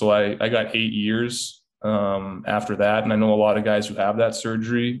 2011. So I got 8 years after that. And I know a lot of guys who have that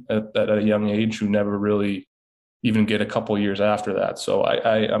surgery at a young age who never really even get a couple of years after that. So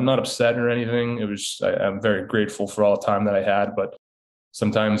I'm not upset or anything. It was, I'm very grateful for all the time that I had, but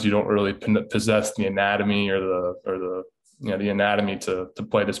sometimes you don't really possess the anatomy or the anatomy to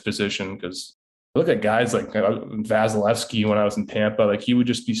play this position. Because I look at guys like Vasilevsky when I was in Tampa, like he would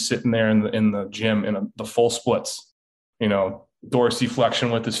just be sitting there in the gym in the full splits,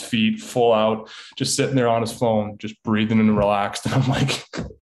 dorsiflexion with his feet full out, just sitting there on his phone, just breathing and relaxed. And I'm like,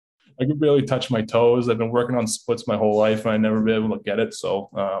 I could barely touch my toes. I've been working on splits my whole life, and I never been able to get it.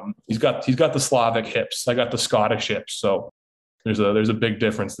 So he's got the Slavic hips. I got the Scottish hips. So there's a big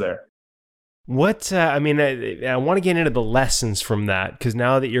difference there. What, I want to get into the lessons from that, because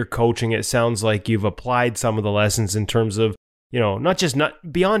now that you're coaching, it sounds like you've applied some of the lessons in terms of,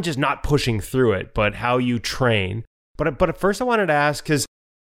 not beyond just not pushing through it, but how you train. But at first I wanted to ask, because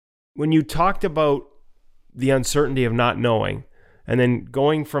when you talked about the uncertainty of not knowing, and then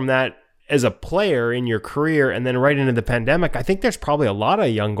going from that as a player in your career and then right into the pandemic, I think there's probably a lot of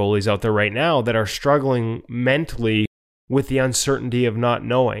young goalies out there right now that are struggling mentally with the uncertainty of not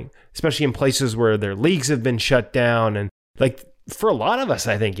knowing, especially in places where their leagues have been shut down. And like for a lot of us,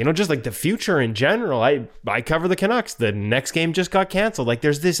 I think, just like the future in general, I cover the Canucks. The next game just got canceled. Like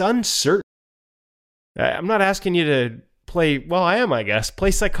there's this uncertainty. I'm not asking you to play, well, I am, I guess,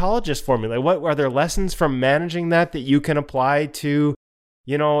 play psychologist for me. Like, what are there lessons from managing that you can apply to,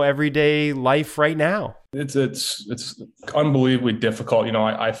 everyday life right now? It's unbelievably difficult.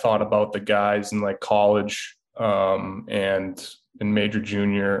 I thought about the guys in like college and in major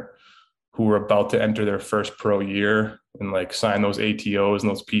junior who were about to enter their first pro year and like sign those ATOs and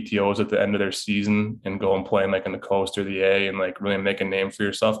those PTOs at the end of their season and go and play in like in the Coast or the A and like really make a name for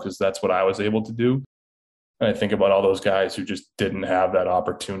yourself, because that's what I was able to do. And I think about all those guys who just didn't have that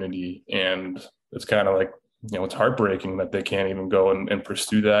opportunity. And it's kind of like, it's heartbreaking that they can't even go and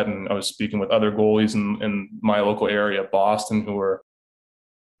pursue that. And I was speaking with other goalies in my local area, Boston, who are,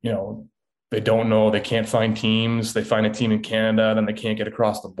 they don't know, they can't find teams. They find a team in Canada, then they can't get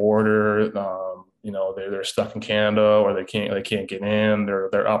across the border. They're stuck in Canada, or they can't get in.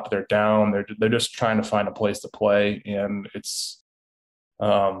 They're up, they're down. They're just trying to find a place to play. And it's,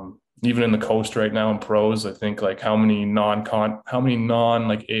 even in the Coast right now in pros, I think like how many non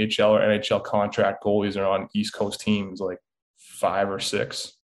like AHL or NHL contract goalies are on East Coast teams, like 5 or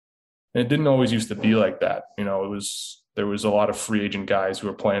 6. And it didn't always used to be like that. There was a lot of free agent guys who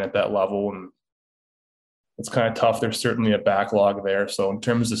were playing at that level, and it's kind of tough. There's certainly a backlog there. So in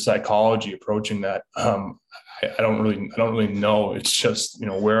terms of psychology approaching that, I don't really know. It's just,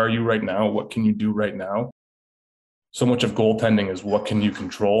 where are you right now? What can you do right now? so much of goaltending is what can you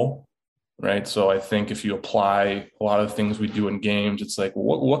control, right? So I think if you apply a lot of the things we do in games, it's like,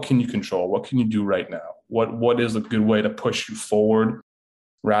 what can you control? What can you do right now? What is a good way to push you forward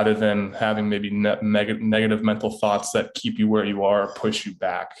rather than having maybe negative mental thoughts that keep you where you are or push you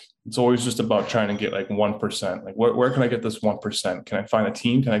back? It's always just about trying to get like 1%. Like, where can I get this 1%? Can I find a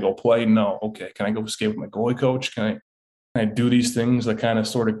team? Can I go play? No. Okay. Can I go skate with my goalie coach? Can I do these things that kind of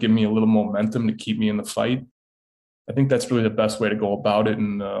sort of give me a little momentum to keep me in the fight? I think that's really the best way to go about it,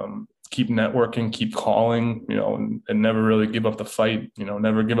 and keep networking, keep calling, and never really give up the fight,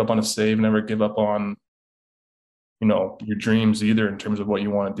 never give up on a save, never give up on, your dreams either in terms of what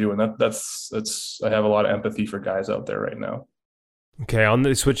you want to do. And that's I have a lot of empathy for guys out there right now.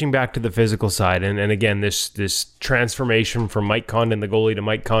 Okay, switching back to the physical side, and again, this transformation from Mike Condon, the goalie, to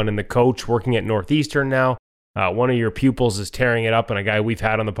Mike Condon, the coach, working at Northeastern now. One of your pupils is tearing it up, and a guy we've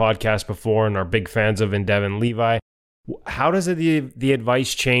had on the podcast before and are big fans of in Devin Levi. How does the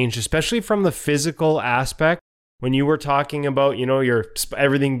advice change, especially from the physical aspect? When you were talking about, your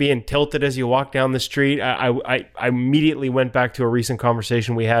everything being tilted as you walk down the street, I immediately went back to a recent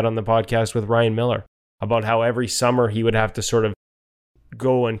conversation we had on the podcast with Ryan Miller about how every summer he would have to sort of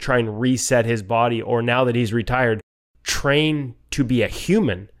go and try and reset his body, or now that he's retired, train to be a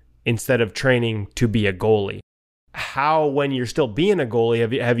human instead of training to be a goalie. How, when you're still being a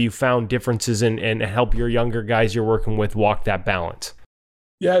goalie, have you found differences and help your younger guys you're working with walk that balance?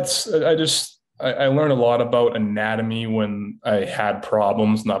 Yeah, I learned a lot about anatomy when I had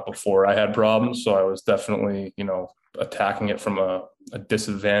problems, not before I had problems. So I was definitely, attacking it from a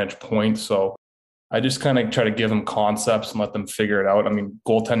disadvantage point. So I just kind of try to give them concepts and let them figure it out. I mean,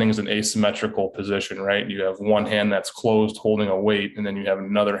 goaltending is an asymmetrical position, right? You have one hand that's closed holding a weight, and then you have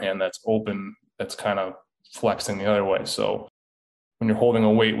another hand that's open that's kind of flexing the other way. So when you're holding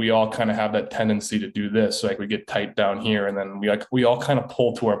a weight, we all kind of have that tendency to do this. So like we get tight down here, and then we all kind of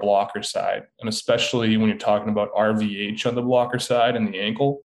pull to our blocker side. And especially when you're talking about RVH on the blocker side and the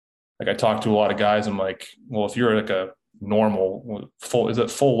ankle, like I talk to a lot of guys, I'm like, well, if you're like a normal full, is it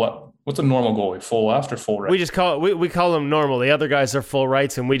full left? What's a normal goalie? Full left or full right? We just call we call them normal. The other guys are full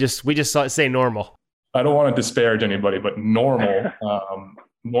rights, and we just say normal. I don't want to disparage anybody, but normal.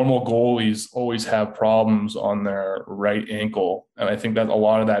 Normal goalies always have problems on their right ankle. And I think that a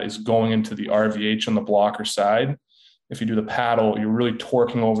lot of that is going into the RVH on the blocker side. If you do the paddle, you're really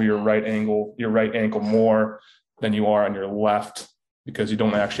torquing over your right ankle more than you are on your left, because you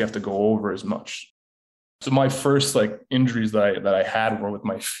don't actually have to go over as much. So my first injuries that I had were with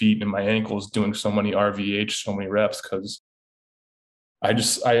my feet and my ankles doing so many RVH, so many reps, because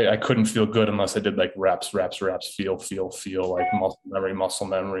I couldn't feel good unless I did reps, feel, like muscle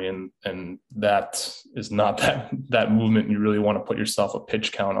memory. And that is not that movement you really want to put yourself a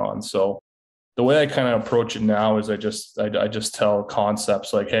pitch count on. So the way I kind of approach it now is I just tell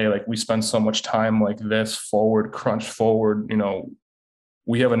concepts like, hey, we spend so much time like this, forward, crunch forward,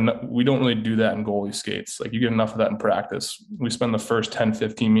 we don't really do that in goalie skates. You get enough of that in practice. We spend the first 10,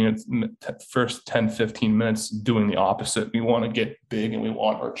 15 minutes doing the opposite. We want to get big, and we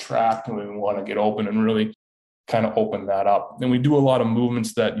want to retract, and we want to get open and really kind of open that up. And we do a lot of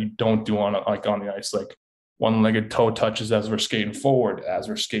movements that you don't do on the ice, like one-legged toe touches as we're skating forward, as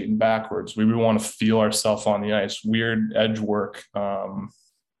we're skating backwards. We really want to feel ourselves on the ice, weird edge work. A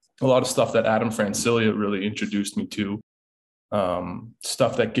lot of stuff that Adam Francilia really introduced me to.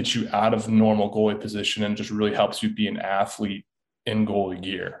 Stuff that gets you out of normal goalie position and just really helps you be an athlete in goalie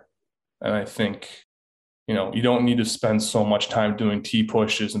gear. And I think, you don't need to spend so much time doing T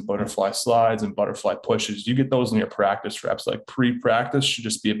pushes and butterfly slides and butterfly pushes. You get those in your practice reps. Pre-practice should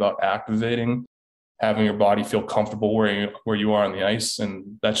just be about activating, having your body feel comfortable where you are on the ice.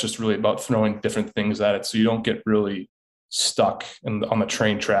 And that's just really about throwing different things at it, so you don't get really stuck on the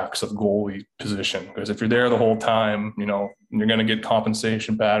train tracks of goalie position. Because if you're there the whole time, you're going to get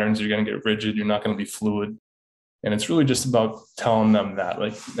compensation patterns, you're going to get rigid, you're not going to be fluid. And it's really just about telling them that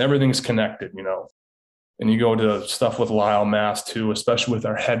everything's connected, and you go to stuff with Lyle Mass too, especially with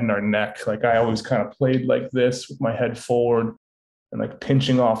our head and our neck. I always kind of played like this with my head forward and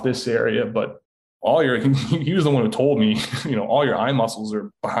pinching off this area, but he was the one who told me, all your eye muscles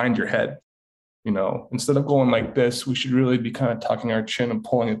are behind your head. Instead of going like this, we should really be kind of tucking our chin and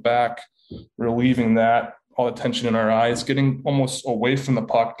pulling it back, relieving all the tension in our eyes, getting almost away from the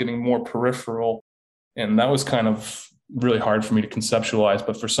puck, getting more peripheral. And that was kind of really hard for me to conceptualize.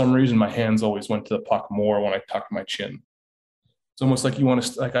 But for some reason, my hands always went to the puck more when I tucked my chin. It's almost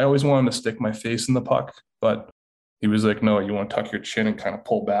like I always wanted to stick my face in the puck, but he was like, no, you want to tuck your chin and kind of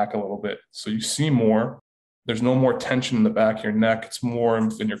pull back a little bit, so you see more. there's no more tension in the back of your neck. It's more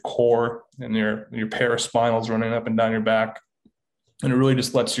in your core, and your paraspinals running up and down your back. And it really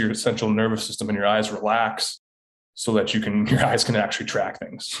just lets your central nervous system and your eyes relax so that your eyes can actually track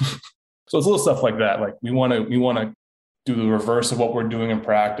things. So it's little stuff like that. Like we want to do the reverse of what we're doing in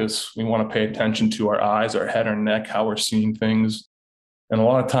practice. We want to pay attention to our eyes, our head, our neck, how we're seeing things. And a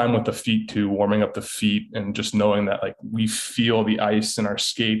lot of time with the feet too, warming up the feet and just knowing that like we feel the ice in our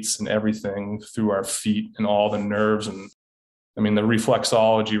skates and everything through our feet and all the nerves. And I mean, the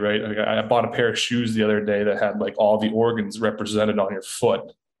reflexology, right? Like I bought a pair of shoes the other day that had like all the organs represented on your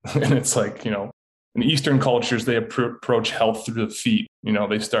foot. And it's like, in Eastern cultures, they approach health through the feet.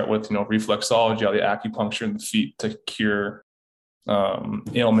 They start with, reflexology, all the acupuncture in the feet to cure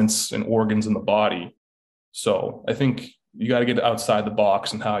ailments and organs in the body. So I think you got to get outside the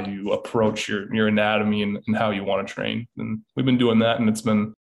box and how you approach your anatomy and how you want to train. And we've been doing that, and it's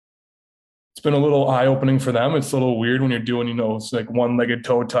been a little eye-opening for them. It's a little weird when you're doing, it's like one-legged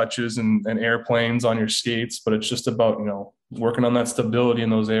toe touches and airplanes on your skates, but it's just about, working on that stability in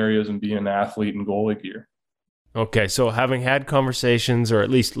those areas and being an athlete in goalie gear. Okay, so having had conversations, or at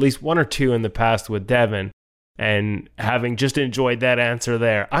least one or two in the past with Devin, and having just enjoyed that answer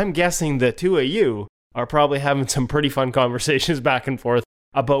there, I'm guessing the two of you are probably having some pretty fun conversations back and forth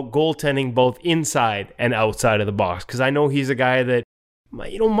about goaltending both inside and outside of the box. Because I know he's a guy that,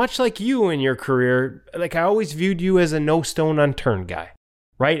 much like you in your career, like I always viewed you as a no stone unturned guy,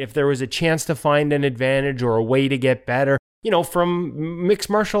 right? If there was a chance to find an advantage or a way to get better, from mixed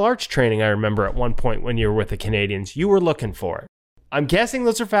martial arts training, I remember at one point when you were with the Canadians, you were looking for it. I'm guessing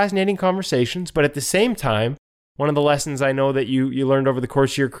those are fascinating conversations, but at the same time, one of the lessons I know that you learned over the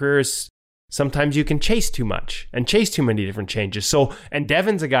course of your career is sometimes you can chase too much and chase too many different changes. So, and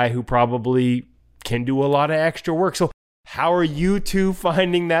Devin's a guy who probably can do a lot of extra work. So how are you two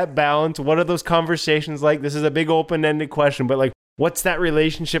finding that balance? What are those conversations like? This is a big open-ended question, but like, what's that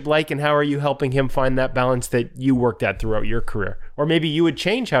relationship like, and how are you helping him find that balance that you worked at throughout your career? Or maybe you would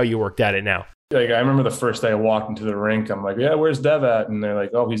change how you worked at it now. Like, I remember the first day I walked into the rink, I'm like, yeah, where's Dev at? And they're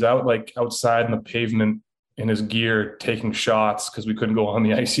like, oh, he's out like outside in the pavement in his gear taking shots because we couldn't go on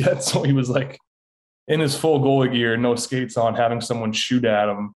the ice yet. So he was like in his full goalie gear, no skates on, having someone shoot at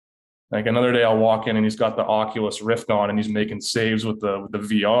him. Like another day I'll walk in and he's got the Oculus Rift on and he's making saves with the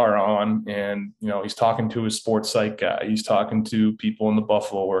VR on. And, he's talking to his sports psych guy. He's talking to people in the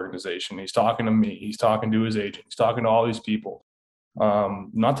Buffalo organization. He's talking to me. He's talking to his agent. He's talking to all these people.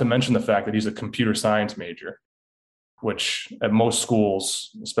 Not to mention the fact that he's a computer science major, which at most schools,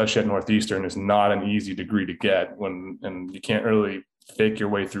 especially at Northeastern, is not an easy degree to get and you can't really fake your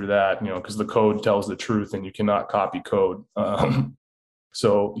way through that, because the code tells the truth and you cannot copy code.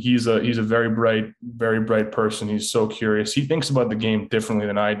 So he's a very bright person. He's so curious. He thinks about the game differently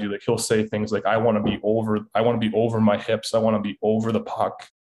than I do. Like he'll say things like, I want to be over my hips. I want to be over the puck.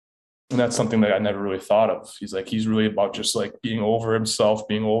 And that's something that I never really thought of. He's really about just like being over himself,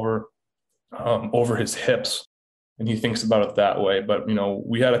 being over his hips. And he thinks about it that way. But,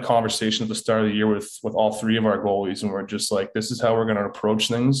 we had a conversation at the start of the year with all three of our goalies, and we're just like, this is how we're going to approach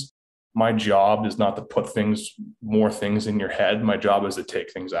things. My job is not to put more things in your head. My job is to take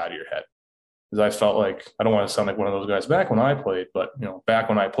things out of your head. Because I felt like, I don't want to sound like one of those guys back when I played, but back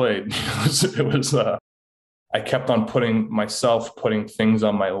when I played, it was I kept on putting things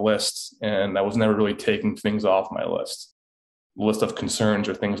on my list, and I was never really taking things off my list. The list of concerns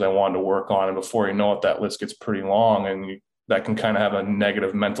or things I wanted to work on. And before you know it, that list gets pretty long, and that can kind of have a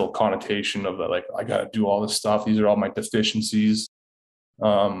negative mental connotation of like, I got to do all this stuff. These are all my deficiencies.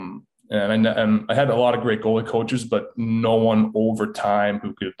 And I had a lot of great goalie coaches, but no one over time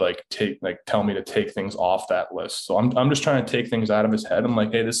who could tell me to take things off that list. So I'm just trying to take things out of his head. I'm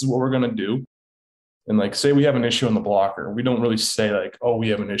like, hey, this is what we're going to do. And like, say we have an issue in the blocker. We don't really say like, oh, we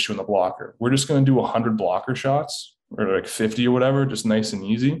have an issue in the blocker. We're just going to do 100 blocker shots or like 50 or whatever, just nice and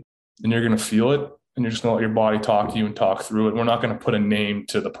easy. And you're going to feel it. And you're just going to let your body talk to you and talk through it. We're not going to put a name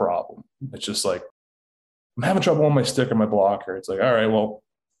to the problem. It's just like, I'm having trouble on my stick or my blocker. It's like, all right, well,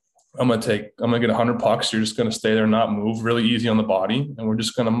 I'm going to get 100 pucks. You're just going to stay there and not move, really easy on the body. And we're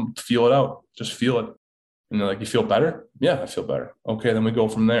just going to feel it out. Just feel it. And they're like, you feel better? Yeah, I feel better. Okay. Then we go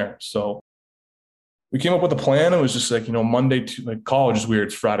from there. So we came up with a plan. It was just like, Monday, like college is weird.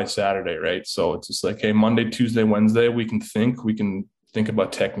 It's Friday, Saturday, right? So it's just like, hey, Monday, Tuesday, Wednesday, we can think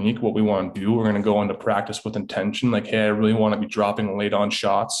about technique, what we want to do. We're going to go into practice with intention. Like, hey, I really want to be dropping late on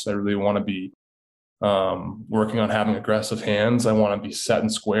shots. I really want to be working on having aggressive hands. I want to be set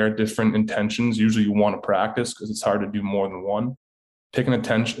and square, different intentions. Usually you want to practice because it's hard to do more than one. Pick an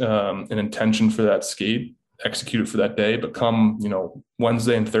intention for that skate execute it for that day. But come,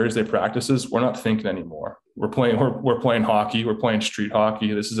 Wednesday and Thursday practices, we're not thinking anymore. We're playing hockey. We're playing street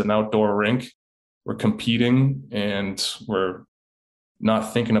hockey. This is an outdoor rink. We're competing, and we're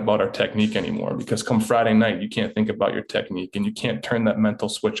not thinking about our technique anymore, because come Friday night, you can't think about your technique and you can't turn that mental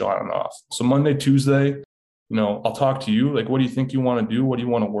switch on and off. So Monday, Tuesday, I'll talk to you. Like, what do you think you want to do? What do you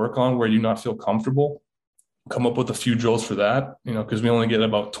want to work on? Where do you not feel comfortable? Come up with a few drills for that, because we only get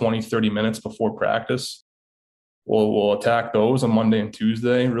about 20, 30 minutes before practice. We'll attack those on Monday and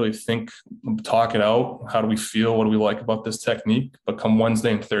Tuesday, really talk it out. How do we feel? What do we like about this technique? But come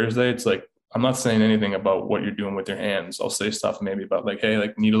Wednesday and Thursday, it's like, I'm not saying anything about what you're doing with your hands. I'll say stuff maybe about like, hey,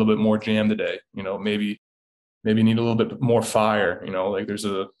 like need a little bit more jam today, maybe need a little bit more fire, like there's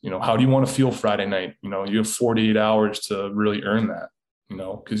how do you want to feel Friday night? You have 48 hours to really earn that,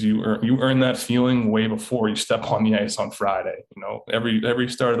 because you earn that feeling way before you step on the ice on Friday. Every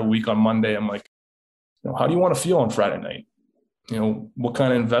start of the week on Monday, I'm like, how do you want to feel on Friday night? What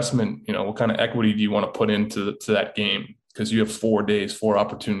kind of investment, what kind of equity do you want to put into that game? Because you have 4 days, 4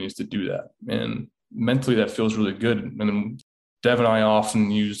 opportunities to do that. And mentally that feels really good. And then Dev and I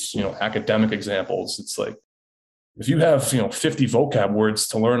often use, academic examples. It's like, if you have, 50 vocab words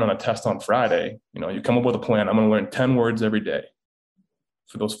to learn on a test on Friday, you come up with a plan. I'm going to learn 10 words every day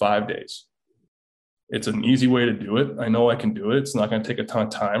for those 5 days. It's an easy way to do it. I know I can do it. It's not going to take a ton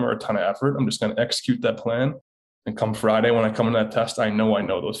of time or a ton of effort. I'm just going to execute that plan. And come Friday, when I come into that test, I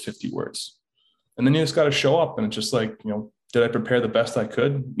know those 50 words. And then you just got to show up, and it's just like, did I prepare the best I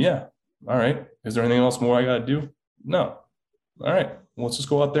could? Yeah. All right. Is there anything else more I got to do? No. All right. Well, let's just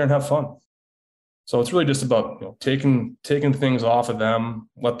go out there and have fun. So it's really just about, taking things off of them,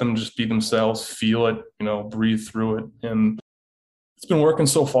 let them just be themselves, feel it, breathe through it. And it's been working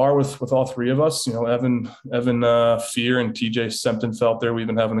so far with all 3 of us, Evan, Fear, and TJ Sempton there. We've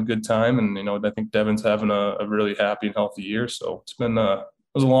been having a good time. And, I think Devin's having a really happy and healthy year. So it's been, it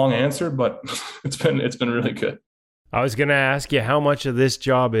was a long answer, but it's been really good. I was going to ask you how much of this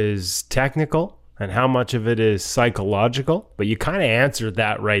job is technical and how much of it is psychological, but you kind of answered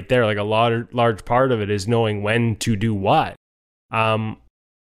that right there. Like a large part of it is knowing when to do what.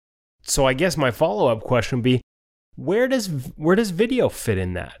 So I guess my follow-up question would be, where does video fit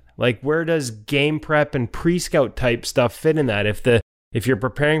in that? Like, where does game prep and pre-scout type stuff fit in that? If you're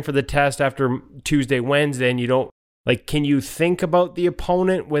preparing for the test after Tuesday, Wednesday, and you don't, like, can you think about the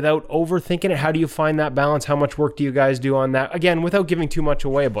opponent without overthinking it? How do you find that balance? How much work do you guys do on that? Again, without giving too much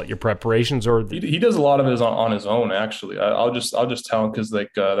away about your preparations or he does a lot of it on his own. Actually, I'll just tell him, because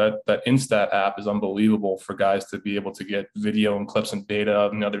like that Instat app is unbelievable for guys to be able to get video and clips and data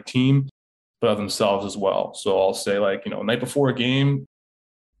of another team, but of themselves as well. So I'll say, like, night before a game,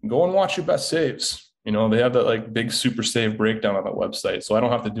 go and watch your best saves. They have that like big super save breakdown on that website, so I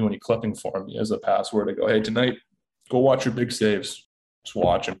don't have to do any clipping for him. He has a password to go, hey, tonight, go watch your big saves. Just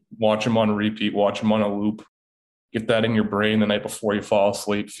watch them on repeat, watch them on a loop. Get that in your brain the night before you fall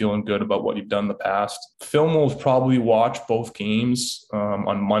asleep, feeling good about what you've done in the past. Film will probably watch both games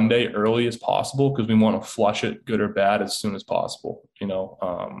on Monday early as possible, because we want to flush it, good or bad, as soon as possible.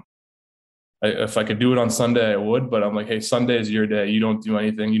 If I could do it on Sunday, I would, but I'm like, hey, Sunday is your day. You don't do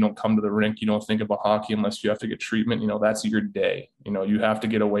anything. You don't come to the rink. You don't think about hockey unless you have to get treatment. That's your day. You have to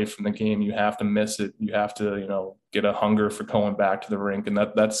get away from the game. You have to miss it. You have to, get a hunger for going back to the rink. And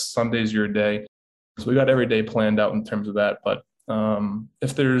that's Sunday's your day. So we got every day planned out in terms of that. But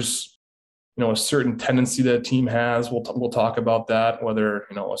if there's, a certain tendency that a team has, we'll talk about that. Whether,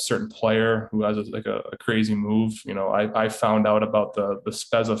 a certain player who has a crazy move, I found out about the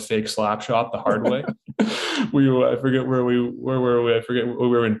Spezza fake slap shot the hard way. I forget where we were. I forget, we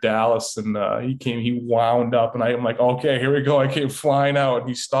were in Dallas, and he wound up, and I'm like, okay, here we go. I came flying out, and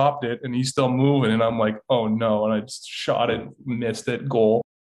he stopped it, and he's still moving, and I'm like, oh no, and I just shot it, missed it, goal.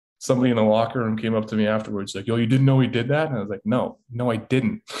 Somebody in the locker room came up to me afterwards, like, yo, you didn't know he did that? And I was like, no, I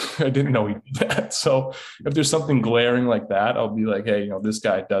didn't. I didn't know he did that. So if there's something glaring like that, I'll be like, hey, this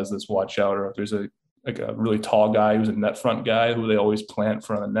guy does this, watch out. Or if there's a really tall guy who's a net front guy who they always plant in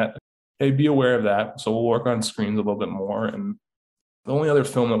front of the net, hey, be aware of that. So we'll work on screens a little bit more. And the only other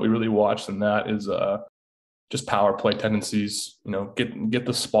film that we really watched in that is just power play tendencies. Get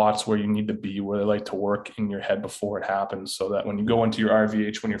the spots where you need to be, where they like to work in your head before it happens, so that when you go into your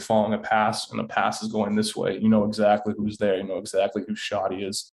RVH, when you're following a pass and the pass is going this way, you know exactly who's there, you know exactly whose shot he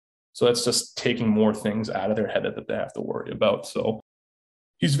is. So that's just taking more things out of their head that they have to worry about. So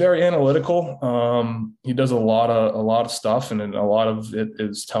he's very analytical. He does a lot of stuff, and a lot of it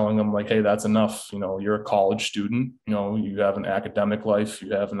is telling him, like, hey, that's enough. You're a college student. You have an academic life,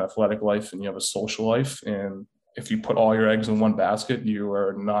 you have an athletic life, and you have a social life. And if you put all your eggs in one basket, you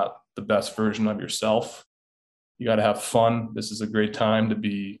are not the best version of yourself. You got to have fun. This is a great time to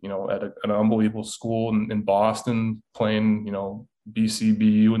be, at an unbelievable school in Boston, playing,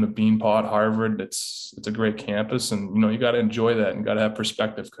 BCBU and the Beanpot, Harvard. It's a great campus, and you got to enjoy that, and you got to have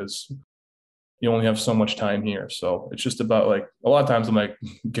perspective, because you only have so much time here. So it's just about, like, a lot of times I'm like,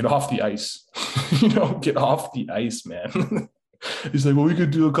 get off the ice, get off the ice, man. He's like, well, we could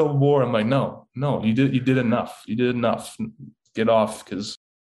do a couple more. I'm like, no, you did enough. You did enough. Get off, because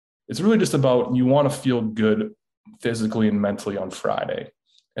it's really just about, you want to feel good physically and mentally on Friday.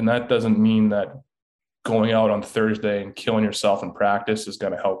 And that doesn't mean that going out on Thursday and killing yourself in practice is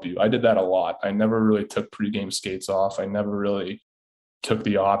going to help you. I did that a lot. I never really took pregame skates off. I never really took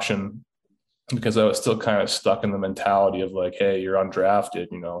the option, because I was still kind of stuck in the mentality of like, hey, you're undrafted,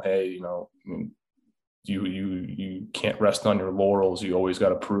 hey, you can't rest on your laurels. You always got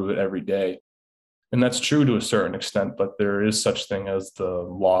to prove it every day. And that's true to a certain extent, but there is such thing as the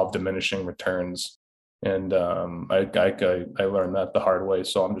law of diminishing returns. And I learned that the hard way.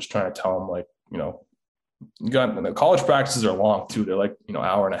 So I'm just trying to tell them, like, the college practices are long too. They're like,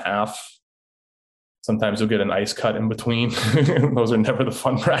 hour and a half. Sometimes you'll get an ice cut in between. Those are never the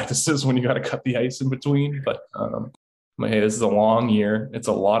fun practices when you got to cut the ice in between. But hey, this is a long year. It's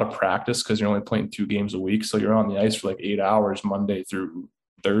a lot of practice, because you're only playing 2 games a week. So you're on the ice for like 8 hours, Monday through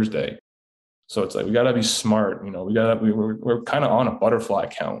Thursday. So it's like, we got to be smart. We're kind of on a butterfly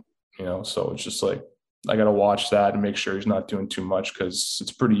count, so it's just like, I got to watch that and make sure he's not doing too much, because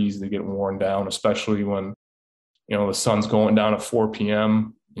it's pretty easy to get worn down, especially when, the sun's going down at 4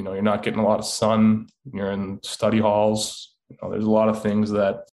 p.m. You're not getting a lot of sun. You're in study halls. There's a lot of things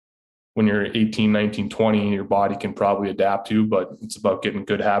that when you're 18, 19, 20, your body can probably adapt to, but it's about getting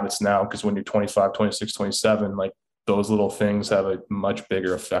good habits now, because when you're 25, 26, 27, like, those little things have a much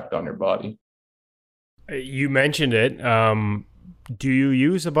bigger effect on your body. You mentioned it. Do you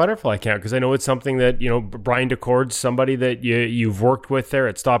use a butterfly count? Because I know it's something that, Brian DeCord's somebody that you've worked with there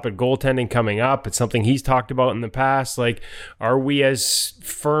at Stop It Goaltending coming up. It's something he's talked about in the past. Like, are we as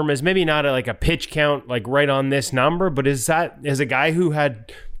firm as, maybe not like a pitch count, like right on this number, but is that, as a guy who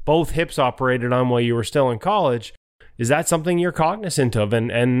had both hips operated on while you were still in college, is that something you're cognizant of?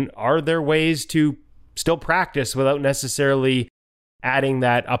 And are there ways to still practice without necessarily adding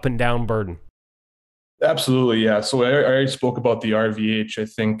that up and down burden? Absolutely. Yeah. So I already spoke about the RVH. I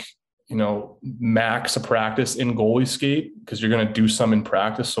think, max a practice in goalie skate, because you're going to do some in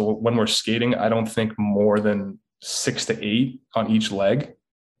practice. So when we're skating, I don't think more than 6 to 8 on each leg.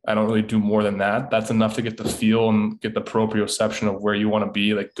 I don't really do more than that. That's enough to get the feel and get the proprioception of where you want to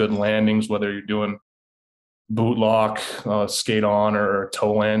be, like good landings, whether you're doing boot lock, skate on, or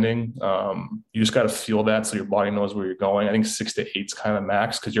toe landing. You just got to feel that, so your body knows where you're going. I think 6 to 8 is kind of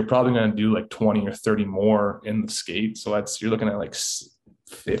max, because you're probably going to do like 20 or 30 more in the skate. So you're looking at like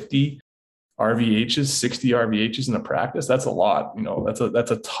 50 RVHs, 60 RVHs in a practice. That's a lot.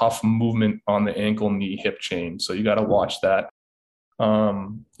 That's a tough movement on the ankle, knee, hip chain. So you got to watch that.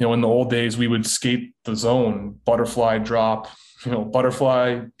 In the old days, we would skate the zone, butterfly drop,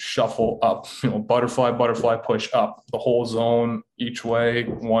 butterfly shuffle up, butterfly push up, the whole zone each way,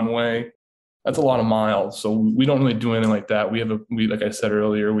 one way. That's a lot of miles. So we don't really do anything like that. Like I said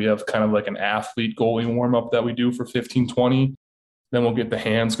earlier, we have kind of like an athlete goalie warm up that we do for 15, 20. Then we'll get the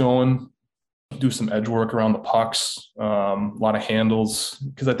hands going, do some edge work around the pucks, a lot of handles.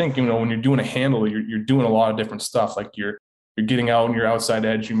 Because I think, when you're doing a handle, you're doing a lot of different stuff. Like you're getting out on your outside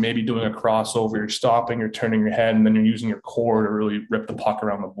edge, you may be doing a crossover, you're stopping, you're turning your head, and then you're using your core to really rip the puck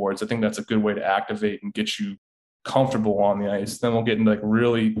around the boards. I think that's a good way to activate and get you comfortable on the ice. Then we'll get into like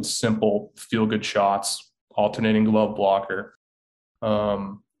really simple feel-good shots, alternating glove blocker.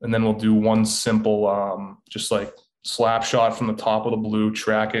 And then we'll do one simple, just like slap shot from the top of the blue,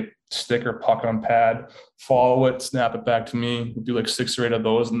 track it, sticker, puck on pad, follow it, snap it back to me. We'll do like 6 or 8 of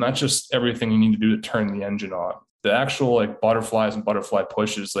those. And that's just everything you need to do to turn the engine on. The actual like butterflies and butterfly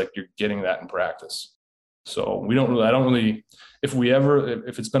pushes, like you're getting that in practice. So I don't really, if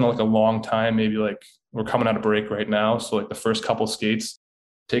it's been like a long time, maybe like we're coming out of break right now. So like the first couple skates,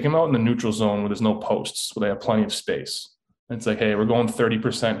 take them out in the neutral zone where there's no posts, where they have plenty of space. And it's like, hey, we're going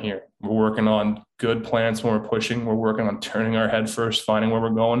 30% here. We're working on good plants when we're pushing. We're working on turning our head first, finding where we're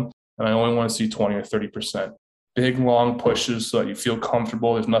going. And I only want to see 20 or 30%. Big, long pushes so that you feel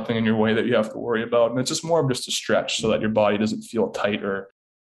comfortable. There's nothing in your way that you have to worry about. And it's just more of just a stretch so that your body doesn't feel tight, or,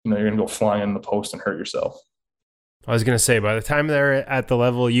 you're going to go flying in the post and hurt yourself. I was going to say, by the time they're at the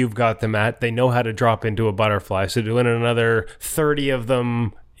level you've got them at, they know how to drop into a butterfly. So doing another 30 of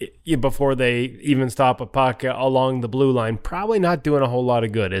them before they even stop a puck along the blue line, probably not doing a whole lot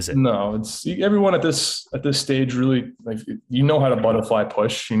of good, is it? No, it's everyone at this stage really, like, you know how to butterfly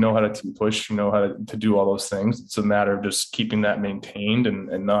push, you know how to T-push, you know how to do all those things. It's a matter of just keeping that maintained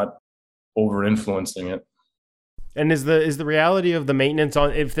and not over influencing it. And is the reality of the maintenance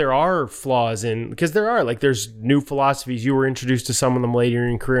on, if there are flaws in, because there are, like, there's new philosophies, you were introduced to some of them later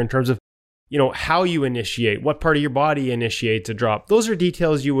in your career in terms of, you know, how you initiate, what part of your body initiates a drop. Those are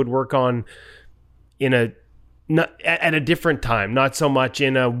details you would work on at a different time, not so much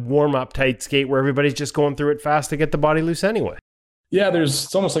in a warm-up tight skate where everybody's just going through it fast to get the body loose anyway. Yeah,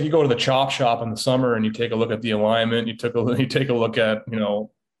 it's almost like you go to the chop shop in the summer and you take a look at the alignment, you take a look at, you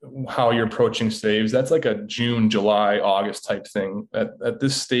know, how you're approaching saves. That's like a June, July, August type thing. At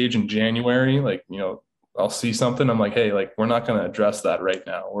this stage in January, like, you know, I'll see something, I'm like, hey, like, we're not going to address that right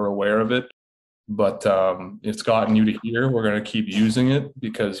now. We're aware of it, but it's gotten you to here. We're going to keep using it,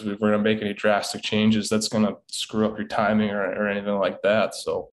 because if we're going to make any drastic changes, that's going to screw up your timing or anything like that.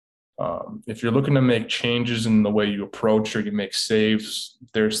 So if you're looking to make changes in the way you approach or you make saves,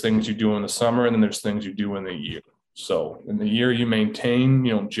 there's things you do in the summer and then there's things you do in the year. So in the year you maintain,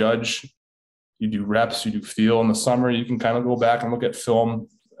 you know, judge, you do reps, you do feel. In the summer, you can kind of go back and look at film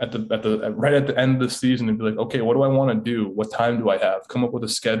right at the end of the season and be like, okay, what do I want to do? What time do I have? Come up with a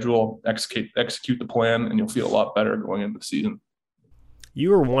schedule, execute the plan, and you'll feel a lot better going into the season.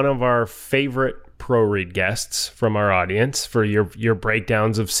 You are one of our favorite Pro Read guests from our audience for your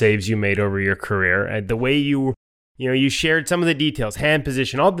breakdowns of saves you made over your career, and the way you shared some of the details, hand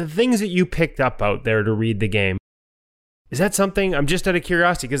position, all the things that you picked up out there to read the game. Is that something, I'm just out of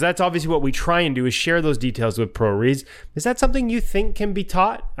curiosity, because that's obviously what we try and do, is share those details with pro reads. Is that something you think can be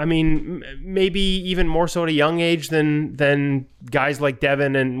taught? I mean, maybe even more so at a young age than guys like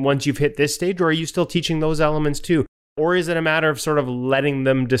Devin, and once you've hit this stage, or are you still teaching those elements too? Or is it a matter of sort of letting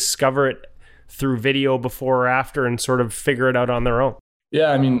them discover it through video before or after and sort of figure it out on their own?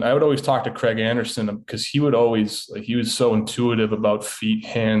 Yeah, I mean, I would always talk to Craig Anderson, because he was so intuitive about feet,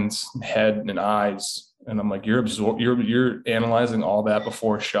 hands, head, and eyes. And I'm like, you're analyzing all that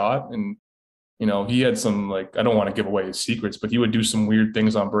before a shot. And, you know, he had some, like, I don't want to give away his secrets, but he would do some weird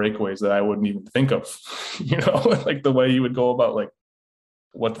things on breakaways that I wouldn't even think of, you know, like the way he would go about, like,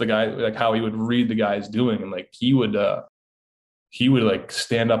 what the guy, like how he would read the guys doing. And like, he would like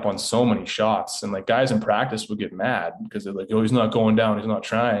stand up on so many shots, and like guys in practice would get mad because they're like, oh, he's not going down, he's not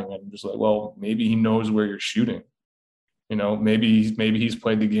trying. And I'm just like, well, maybe he knows where you're shooting. You know, maybe he's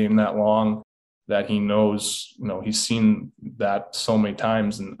played the game that long that he knows, you know, he's seen that so many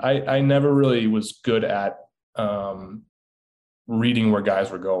times. And I never really was good at reading where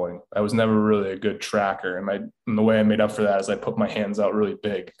guys were going. I was never really a good tracker. And the way I made up for that is I put my hands out really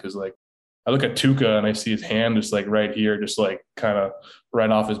big, because like I look at Tuukka and I see his hand just like right here, just like kind of right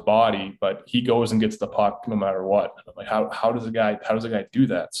off his body, but he goes and gets the puck no matter what. I'm like, how does a guy do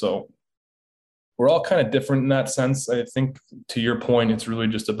that? So we're all kind of different in that sense. I think, to your point, it's really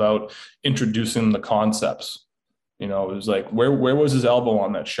just about introducing the concepts. You know, it was like, where was his elbow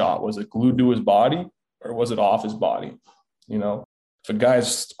on that shot? Was it glued to his body or was it off his body? You know, if a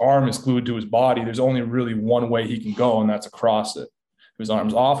guy's arm is glued to his body, there's only really one way he can go, and that's across it. If his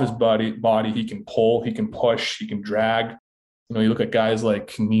arm's off his body, he can pull, he can push, he can drag. You know, you look at guys like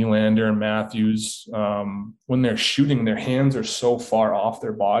Nylander and Matthews, when they're shooting, their hands are so far off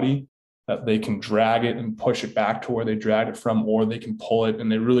their body that they can drag it and push it back to where they dragged it from, or they can pull it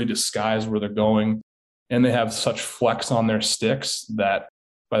and they really disguise where they're going. And they have such flex on their sticks that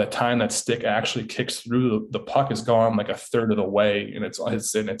by the time that stick actually kicks through, the puck is gone like a third of the way, and it's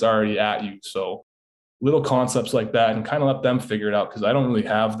already at you. So little concepts like that, and kind of let them figure it out, because I don't really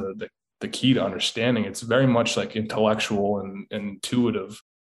have the key to understanding. It's very much like intellectual and intuitive.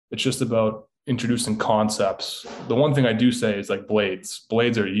 It's just about introducing concepts. The one thing I do say is like blades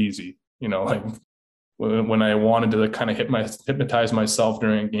are easy. You know, like when I wanted to kind of hypnotize myself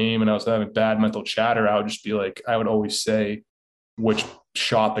during a game and I was having bad mental chatter, I would just be like, I would always say which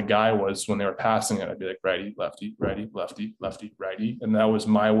shot the guy was when they were passing it. I'd be like, righty, lefty, righty, lefty, lefty, righty. And that was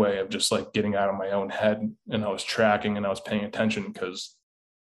my way of just like getting out of my own head. And I was tracking and I was paying attention, because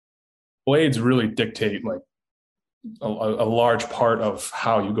blades really dictate like a large part of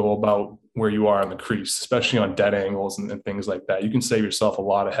how you go about where you are in the crease, especially on dead angles and things like that. You can save yourself a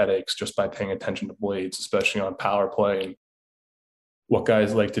lot of headaches just by paying attention to blades, especially on power play and what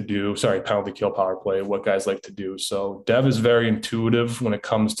guys like to do. Penalty kill power play, what guys like to do. So Dev is very intuitive when it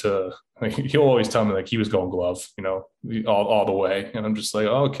comes to, like, he'll always tell me like he was going glove, you know, all the way. And I'm just like,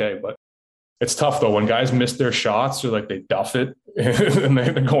 oh, okay. But it's tough though when guys miss their shots or like they duff it and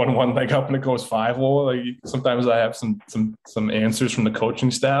they're going one leg up and it goes 5-0. Like sometimes I have some answers from the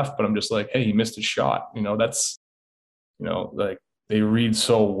coaching staff, but I'm just like, hey, he missed a shot. That's, like they read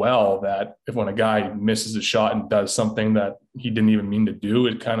so well that if when a guy misses a shot and does something that he didn't even mean to do,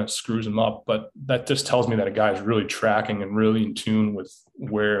 it kind of screws him up. But that just tells me that a guy is really tracking and really in tune with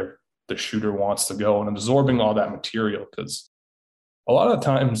where the shooter wants to go and absorbing all that material. Because a lot of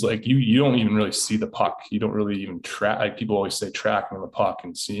times, like you don't even really see the puck. You don't really even track. Like people always say tracking the puck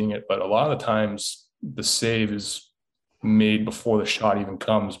and seeing it, but a lot of the times the save is made before the shot even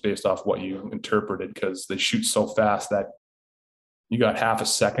comes based off what you interpreted, because they shoot so fast that you got half a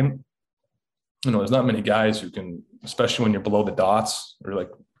second. There's not many guys who can, especially when you're below the dots or like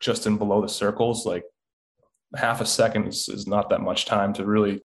just in below the circles, like half a second is not that much time to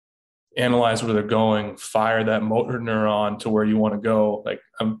really analyze where they're going, fire that motor neuron to where you want to go. Like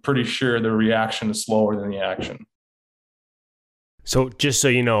I'm pretty sure the reaction is slower than the action. So just so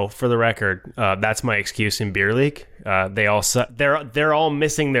you know, for the record, that's my excuse in beer league. They're all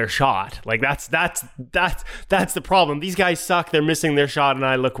missing their shot. Like that's the problem. These guys suck. They're missing their shot, and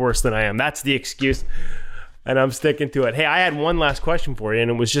I look worse than I am. That's the excuse, and I'm sticking to it. Hey, I had one last question for you, and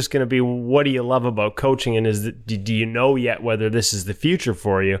it was just going to be, what do you love about coaching, and do you know yet whether this is the future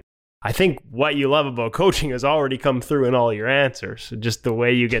for you? I think what you love about coaching has already come through in all your answers. Just the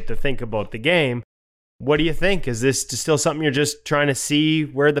way you get to think about the game. What do you think? Is this still something you're just trying to see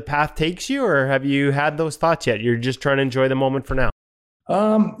where the path takes you, or have you had those thoughts yet? You're just trying to enjoy the moment for now?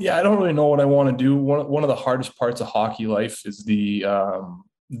 Yeah, I don't really know what I want to do. One of the hardest parts of hockey life is the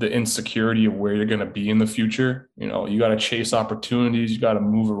insecurity of where you're going to be in the future. You got to chase opportunities. You got to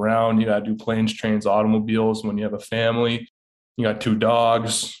move around. You got to do planes, trains, automobiles. When you have a family, you got 2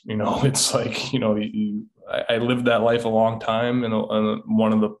 dogs. It's like, I lived that life a long time. And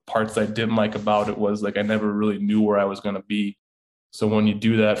one of the parts I didn't like about it was like, I never really knew where I was going to be. So when you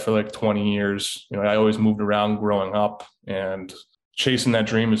do that for like 20 years, I always moved around growing up, and chasing that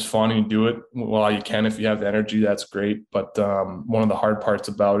dream is fun, and you do it while you can. If you have the energy, that's great. But one of the hard parts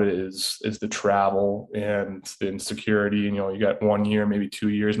about it is the travel and the insecurity. And, you got 1 year, maybe 2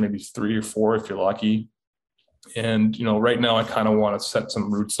 years, maybe 3 or 4 if you're lucky. And, right now I kind of want to set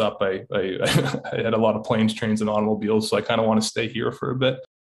some roots up. I had a lot of planes, trains, and automobiles, so I kind of want to stay here for a bit.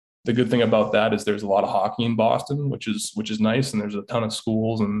 The good thing about that is there's a lot of hockey in Boston, which is nice. And there's a ton of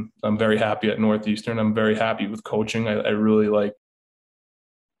schools, and I'm very happy at Northeastern. I'm very happy with coaching. I really like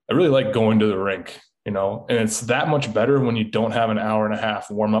going to the rink, and it's that much better when you don't have an hour and a half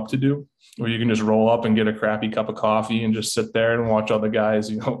warm up to do, where you can just roll up and get a crappy cup of coffee and just sit there and watch all the guys,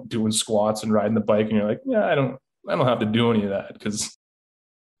 doing squats and riding the bike. And you're like, yeah, I don't have to do any of that, because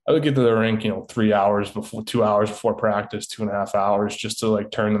I would get to the rink, 3 hours before, 2 hours before practice, 2.5 hours, just to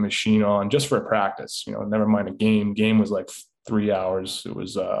like turn the machine on just for a practice, never mind a game. Game was like 3 hours. It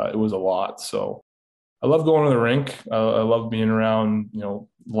was a lot. So I love going to the rink. I love being around,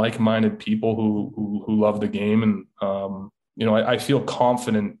 like-minded people who love the game. And, I feel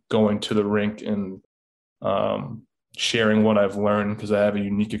confident going to the rink and sharing what I've learned, because I have a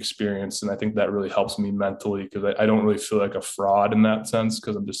unique experience. And I think that really helps me mentally, because I don't really feel like a fraud in that sense,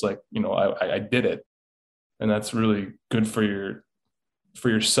 because I'm just like, I did it. And that's really good for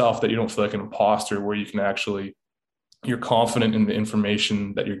yourself, that you don't feel like an imposter, where you can actually, you're confident in the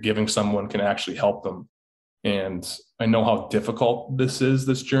information that you're giving someone can actually help them. And I know how difficult this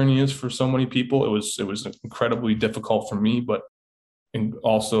journey is for so many people. It was incredibly difficult for me, but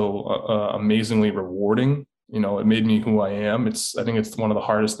also amazingly rewarding. It made me who I am. I think it's one of the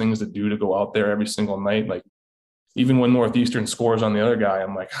hardest things to do, to go out there every single night. Like even when Northeastern scores on the other guy,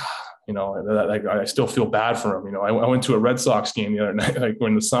 I'm like, I still feel bad for him. I went to a Red Sox game the other night, like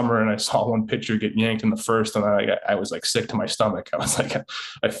in the summer, and I saw one pitcher get yanked in the first, and I was like sick to my stomach. I was like,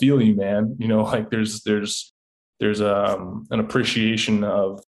 I feel you, man. Like there's an appreciation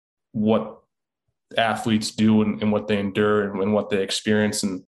of what athletes do and what they endure and what they experience.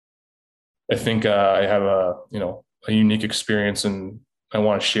 And I think I have a unique experience, and I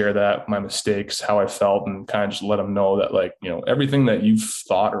want to share that, my mistakes, how I felt, and kind of just let them know that, like, everything that you've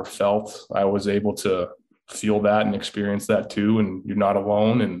thought or felt, I was able to feel that and experience that too. And you're not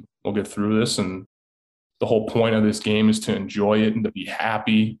alone, and we'll get through this. And the whole point of this game is to enjoy it and to be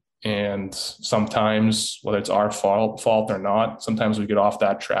happy. And sometimes, whether it's our fault or not, sometimes we get off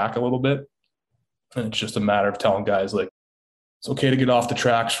that track a little bit. And it's just a matter of telling guys, like, it's okay to get off the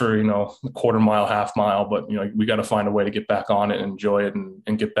tracks for, a quarter mile, half mile, but, we got to find a way to get back on it and enjoy it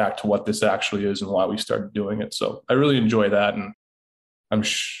and get back to what this actually is and why we started doing it. So I really enjoy that. And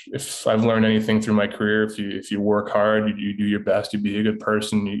if I've learned anything through my career, if you work hard, you do your best, you be a good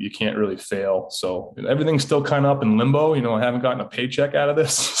person, you can't really fail. So everything's still kind of up in limbo. I haven't gotten a paycheck out of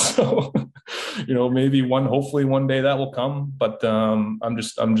this. So, maybe hopefully one day that will come, but I'm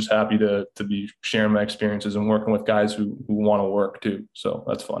just happy to be sharing my experiences and working with guys who want to work too. So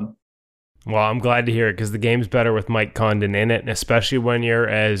that's fun. Well, I'm glad to hear it, because the game's better with Mike Condon in it, and especially when you're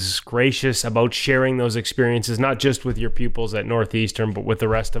as gracious about sharing those experiences, not just with your pupils at Northeastern, but with the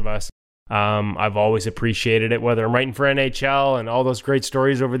rest of us. I've always appreciated it, whether I'm writing for NHL and all those great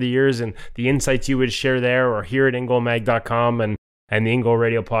stories over the years and the insights you would share there, or here at InGoalMag.com and the InGoal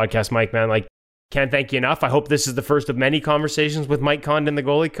Radio podcast. Mike, man, can't thank you enough. I hope this is the first of many conversations with Mike Condon, the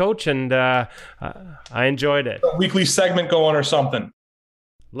goalie coach, and I enjoyed it. A weekly segment going or something.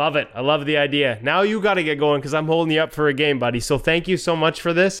 Love it. I love the idea. Now you got to get going, because I'm holding you up for a game, buddy. So thank you so much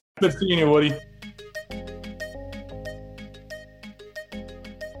for this. Good seeing you, Woody.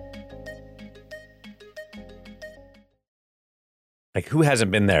 Who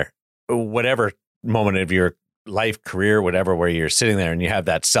hasn't been there? Whatever moment of your life, career, whatever, where you're sitting there and you have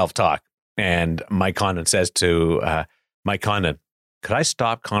that self-talk, and Mike Condon says to Mike Condon, "Could I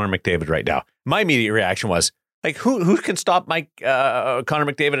stop Connor McDavid right now?" My immediate reaction was, who can stop Connor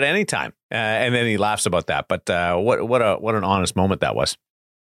McDavid at any time? And then he laughs about that. But what an honest moment that was.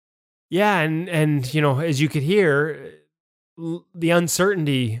 Yeah, and as you could hear, the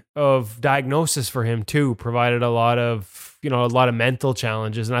uncertainty of diagnosis for him too provided a lot of mental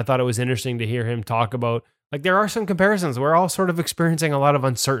challenges. And I thought it was interesting to hear him talk about, there are some comparisons. We're all sort of experiencing a lot of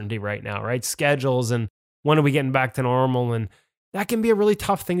uncertainty right now, right? Schedules, and when are we getting back to normal? And that can be a really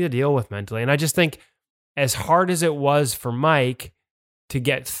tough thing to deal with mentally. And I just think, as hard as it was for Mike to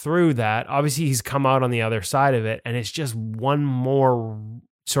get through that, obviously he's come out on the other side of it, and it's just one more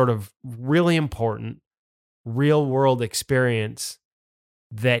sort of really important real world experience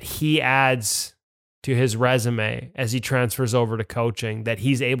that he adds to his resume as he transfers over to coaching, that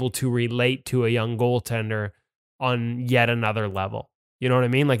he's able to relate to a young goaltender on yet another level. You know what I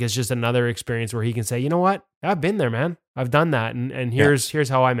mean? It's just another experience where he can say, you know what? I've been there, man. I've done that. And here's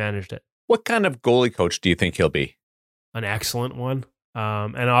how I managed it. What kind of goalie coach do you think he'll be? An excellent one.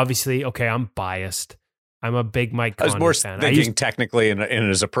 And obviously, okay, I'm biased. I'm a big Mike Condon fan. I was more thinking technically in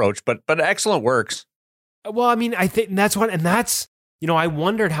his approach, but excellent works. Well, I mean, I think that's I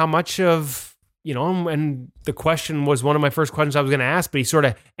wondered how much of, and the question was one of my first questions I was going to ask, but he sort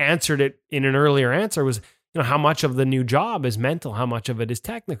of answered it in an earlier answer, was, how much of the new job is mental, how much of it is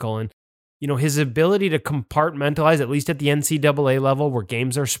technical. And his ability to compartmentalize, at least at the NCAA level, where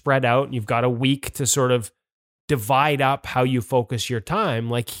games are spread out and you've got a week to sort of divide up how you focus your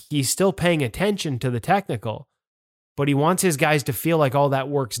time. He's still paying attention to the technical, but he wants his guys to feel like all that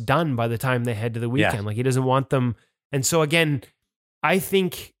work's done by the time they head to the weekend. Yeah. He doesn't want them. And so again, I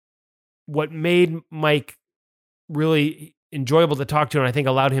think what made Mike really enjoyable to talk to, and I think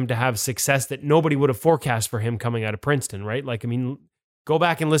allowed him to have success that nobody would have forecast for him coming out of Princeton, right? Go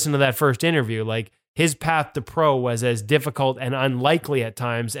back and listen to that first interview. His path to pro was as difficult and unlikely at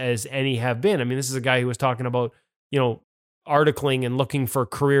times as any have been. I mean, this is a guy who was talking about, articling and looking for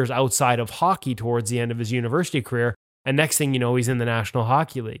careers outside of hockey towards the end of his university career. And next thing you know, he's in the National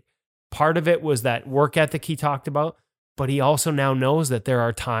Hockey League. Part of it was that work ethic he talked about, but he also now knows that there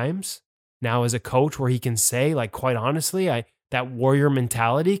are times now as a coach where he can say, quite honestly, that warrior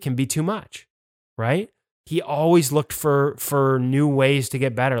mentality can be too much, right? He always looked for new ways to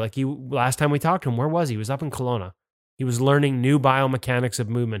get better. Last time we talked to him, where was he? He was up in Kelowna. He was learning new biomechanics of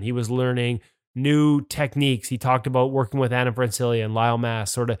movement. He was learning new techniques. He talked about working with Anna Francilia and Lyle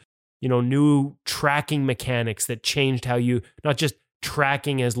Mass, sort of, new tracking mechanics that changed how you, not just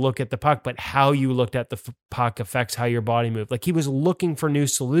tracking as look at the puck, but how you looked at the puck affects how your body moved. He was looking for new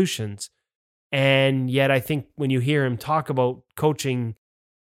solutions. And yet I think when you hear him talk about coaching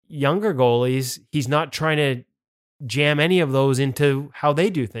younger goalies, he's not trying to jam any of those into how they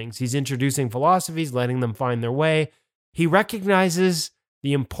do things. He's introducing philosophies, letting them find their way. He recognizes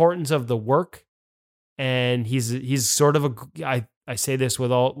the importance of the work, and he's sort of I say this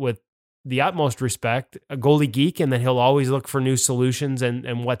with the utmost respect, a goalie geek, and that he'll always look for new solutions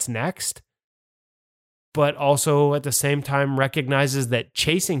and what's next. But also at the same time recognizes that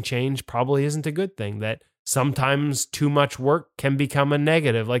chasing change probably isn't a good thing, that sometimes too much work can become a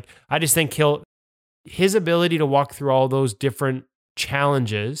negative. I just think his ability to walk through all those different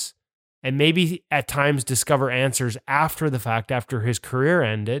challenges and maybe at times discover answers after the fact, after his career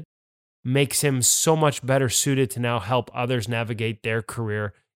ended, makes him so much better suited to now help others navigate their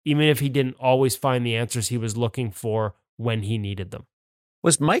career, even if he didn't always find the answers he was looking for when he needed them.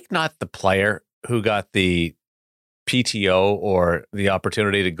 Was Mike not the player who got the PTO or the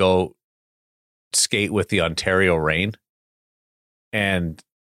opportunity to go skate with the Ontario Reign. And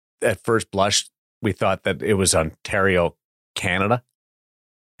at first blush, we thought that it was Ontario, Canada.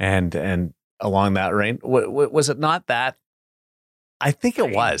 And along that reign, was it not that? I think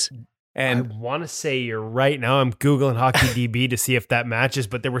it was. And I want to say you're right. Now I'm Googling HockeyDB to see if that matches,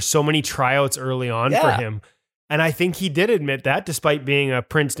 but there were so many tryouts early on for him. And I think he did admit that, despite being a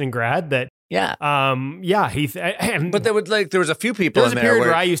Princeton grad, that but there was a few people. There was a period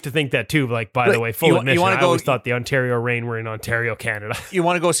where I used to think that too. Like, by the way, full admission, I always thought the Ontario Reign were in Ontario, Canada. You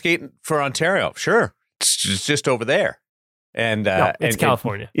want to go skating for Ontario? Sure, it's just over there, and it's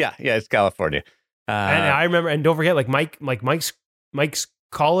California. It's California. And I remember, and don't forget, Mike's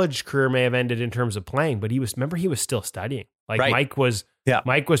college career may have ended in terms of playing, but he was still studying. Mike was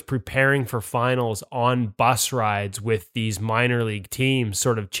preparing for finals on bus rides with these minor league teams,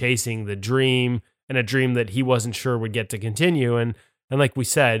 sort of chasing the dream, and a dream that he wasn't sure would get to continue. And like we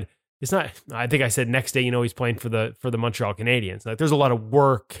said, it's not, I think I said next day, he's playing for the Montreal Canadiens. Like, there's a lot of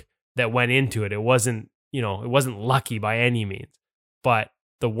work that went into it. It wasn't lucky by any means, but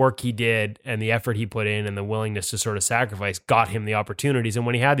the work he did and the effort he put in and the willingness to sort of sacrifice got him the opportunities. And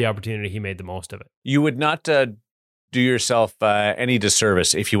when he had the opportunity, he made the most of it. You would not do yourself any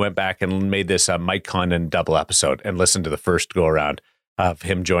disservice if you went back and made this a Mike Condon double episode and listened to the first go around of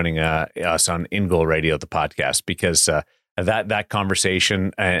him joining us on In Goal Radio, the podcast, because that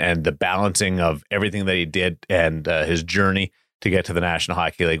conversation and the balancing of everything that he did and his journey to get to the National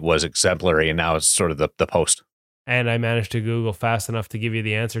Hockey League was exemplary. And now it's sort of the post. And I managed to Google fast enough to give you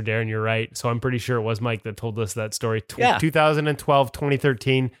the answer, Darren. You're right. So I'm pretty sure it was Mike that told us that story. 2012,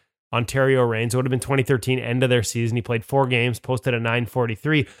 2013, Ontario Reign. So it would have been 2013, end of their season. He played 4 games, posted a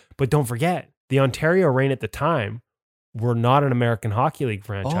 .943. But don't forget, the Ontario Reign at the time were not an American Hockey League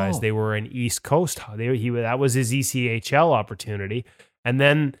franchise. They were an East Coast. That was his ECHL opportunity. And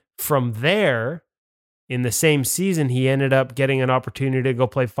then from there, in the same season, he ended up getting an opportunity to go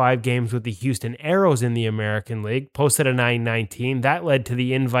play 5 games with the Houston Aeros in the American League, posted a .919. That led to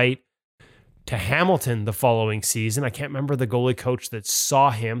the invite to Hamilton the following season. I can't remember the goalie coach that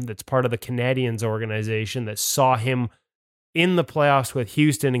saw him, that's part of the Canadiens organization, that saw him in the playoffs with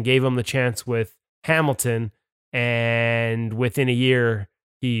Houston and gave him the chance with Hamilton. And within a year,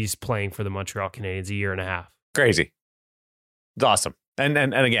 he's playing for the Montreal Canadiens, a year and a half. Crazy. It's awesome.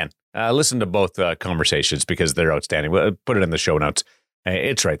 And again, listen to both conversations because they're outstanding. We'll put it in the show notes.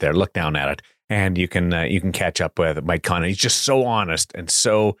 It's right there. Look down at it, and you can catch up with Mike Condon. He's just so honest and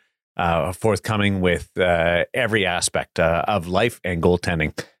so forthcoming with every aspect of life and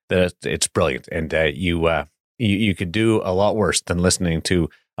goaltending that it's brilliant. And you could do a lot worse than listening to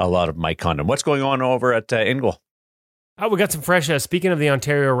a lot of Mike Condon. What's going on over at In Goal? We got some fresh. Speaking of the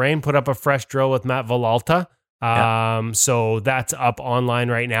Ontario Reign, put up a fresh drill with Matt Villalta. So that's up online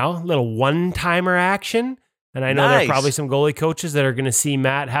right now. Little one-timer action. And I know there are probably some goalie coaches that are going to see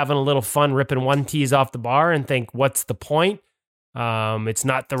Matt having a little fun ripping 1Ts off the bar and think, what's the point? It's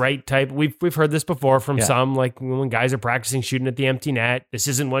not the right type. We've heard this before from some, like when guys are practicing shooting at the empty net. This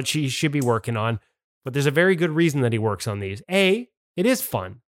isn't what she should be working on. But there's a very good reason that he works on these. A, it is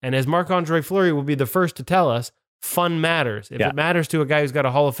fun. And as Marc-Andre Fleury will be the first to tell us, fun matters. If it matters to a guy who's got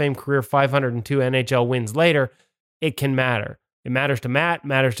a Hall of Fame career, 502 NHL wins later, it can matter. It matters to Matt,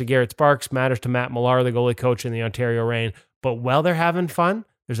 matters to Garrett Sparks, matters to Matt Millar, the goalie coach in the Ontario Reign. But while they're having fun,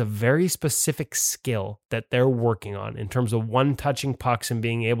 there's a very specific skill that they're working on in terms of one-touching pucks and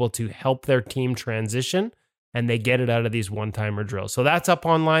being able to help their team transition, and they get it out of these one-timer drills. So that's up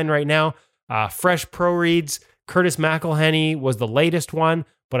online right now. Fresh pro reads. Curtis McElhenney was the latest one,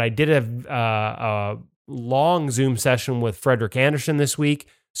 but I did a long Zoom session with Frederick Anderson this week.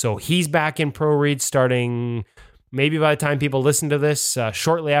 So he's back in pro reads starting maybe by the time people listen to this,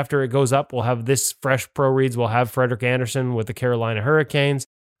 shortly after it goes up, we'll have this fresh pro reads. We'll have Frederick Anderson with the Carolina Hurricanes.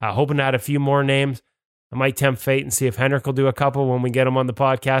 Hoping to add a few more names. I might tempt fate and see if Henrik will do a couple when we get him on the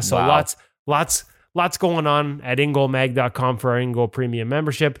podcast. So lots going on at ingoalmag.com for our InGoal Premium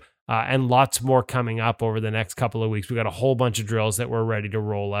membership. And lots more coming up over the next couple of weeks. We got a whole bunch of drills that we're ready to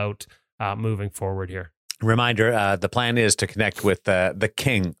roll out moving forward here. Reminder, the plan is to connect with the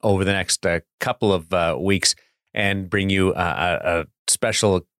King over the next couple of weeks and bring you a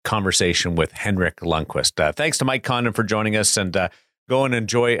special conversation with Henrik Lundqvist. Thanks to Mike Condon for joining us, and go and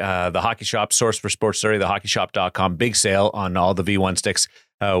enjoy the Hockey Shop, source for sports story, thehockeyshop.com. Big sale on all the V1 sticks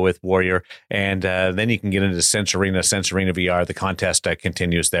with Warrior. And then you can get into Sense Arena VR. The contest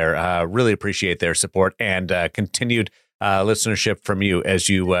continues there. Really appreciate their support and continued listenership from you as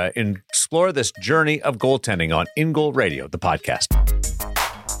you explore this journey of goaltending on In Goal Radio, the podcast.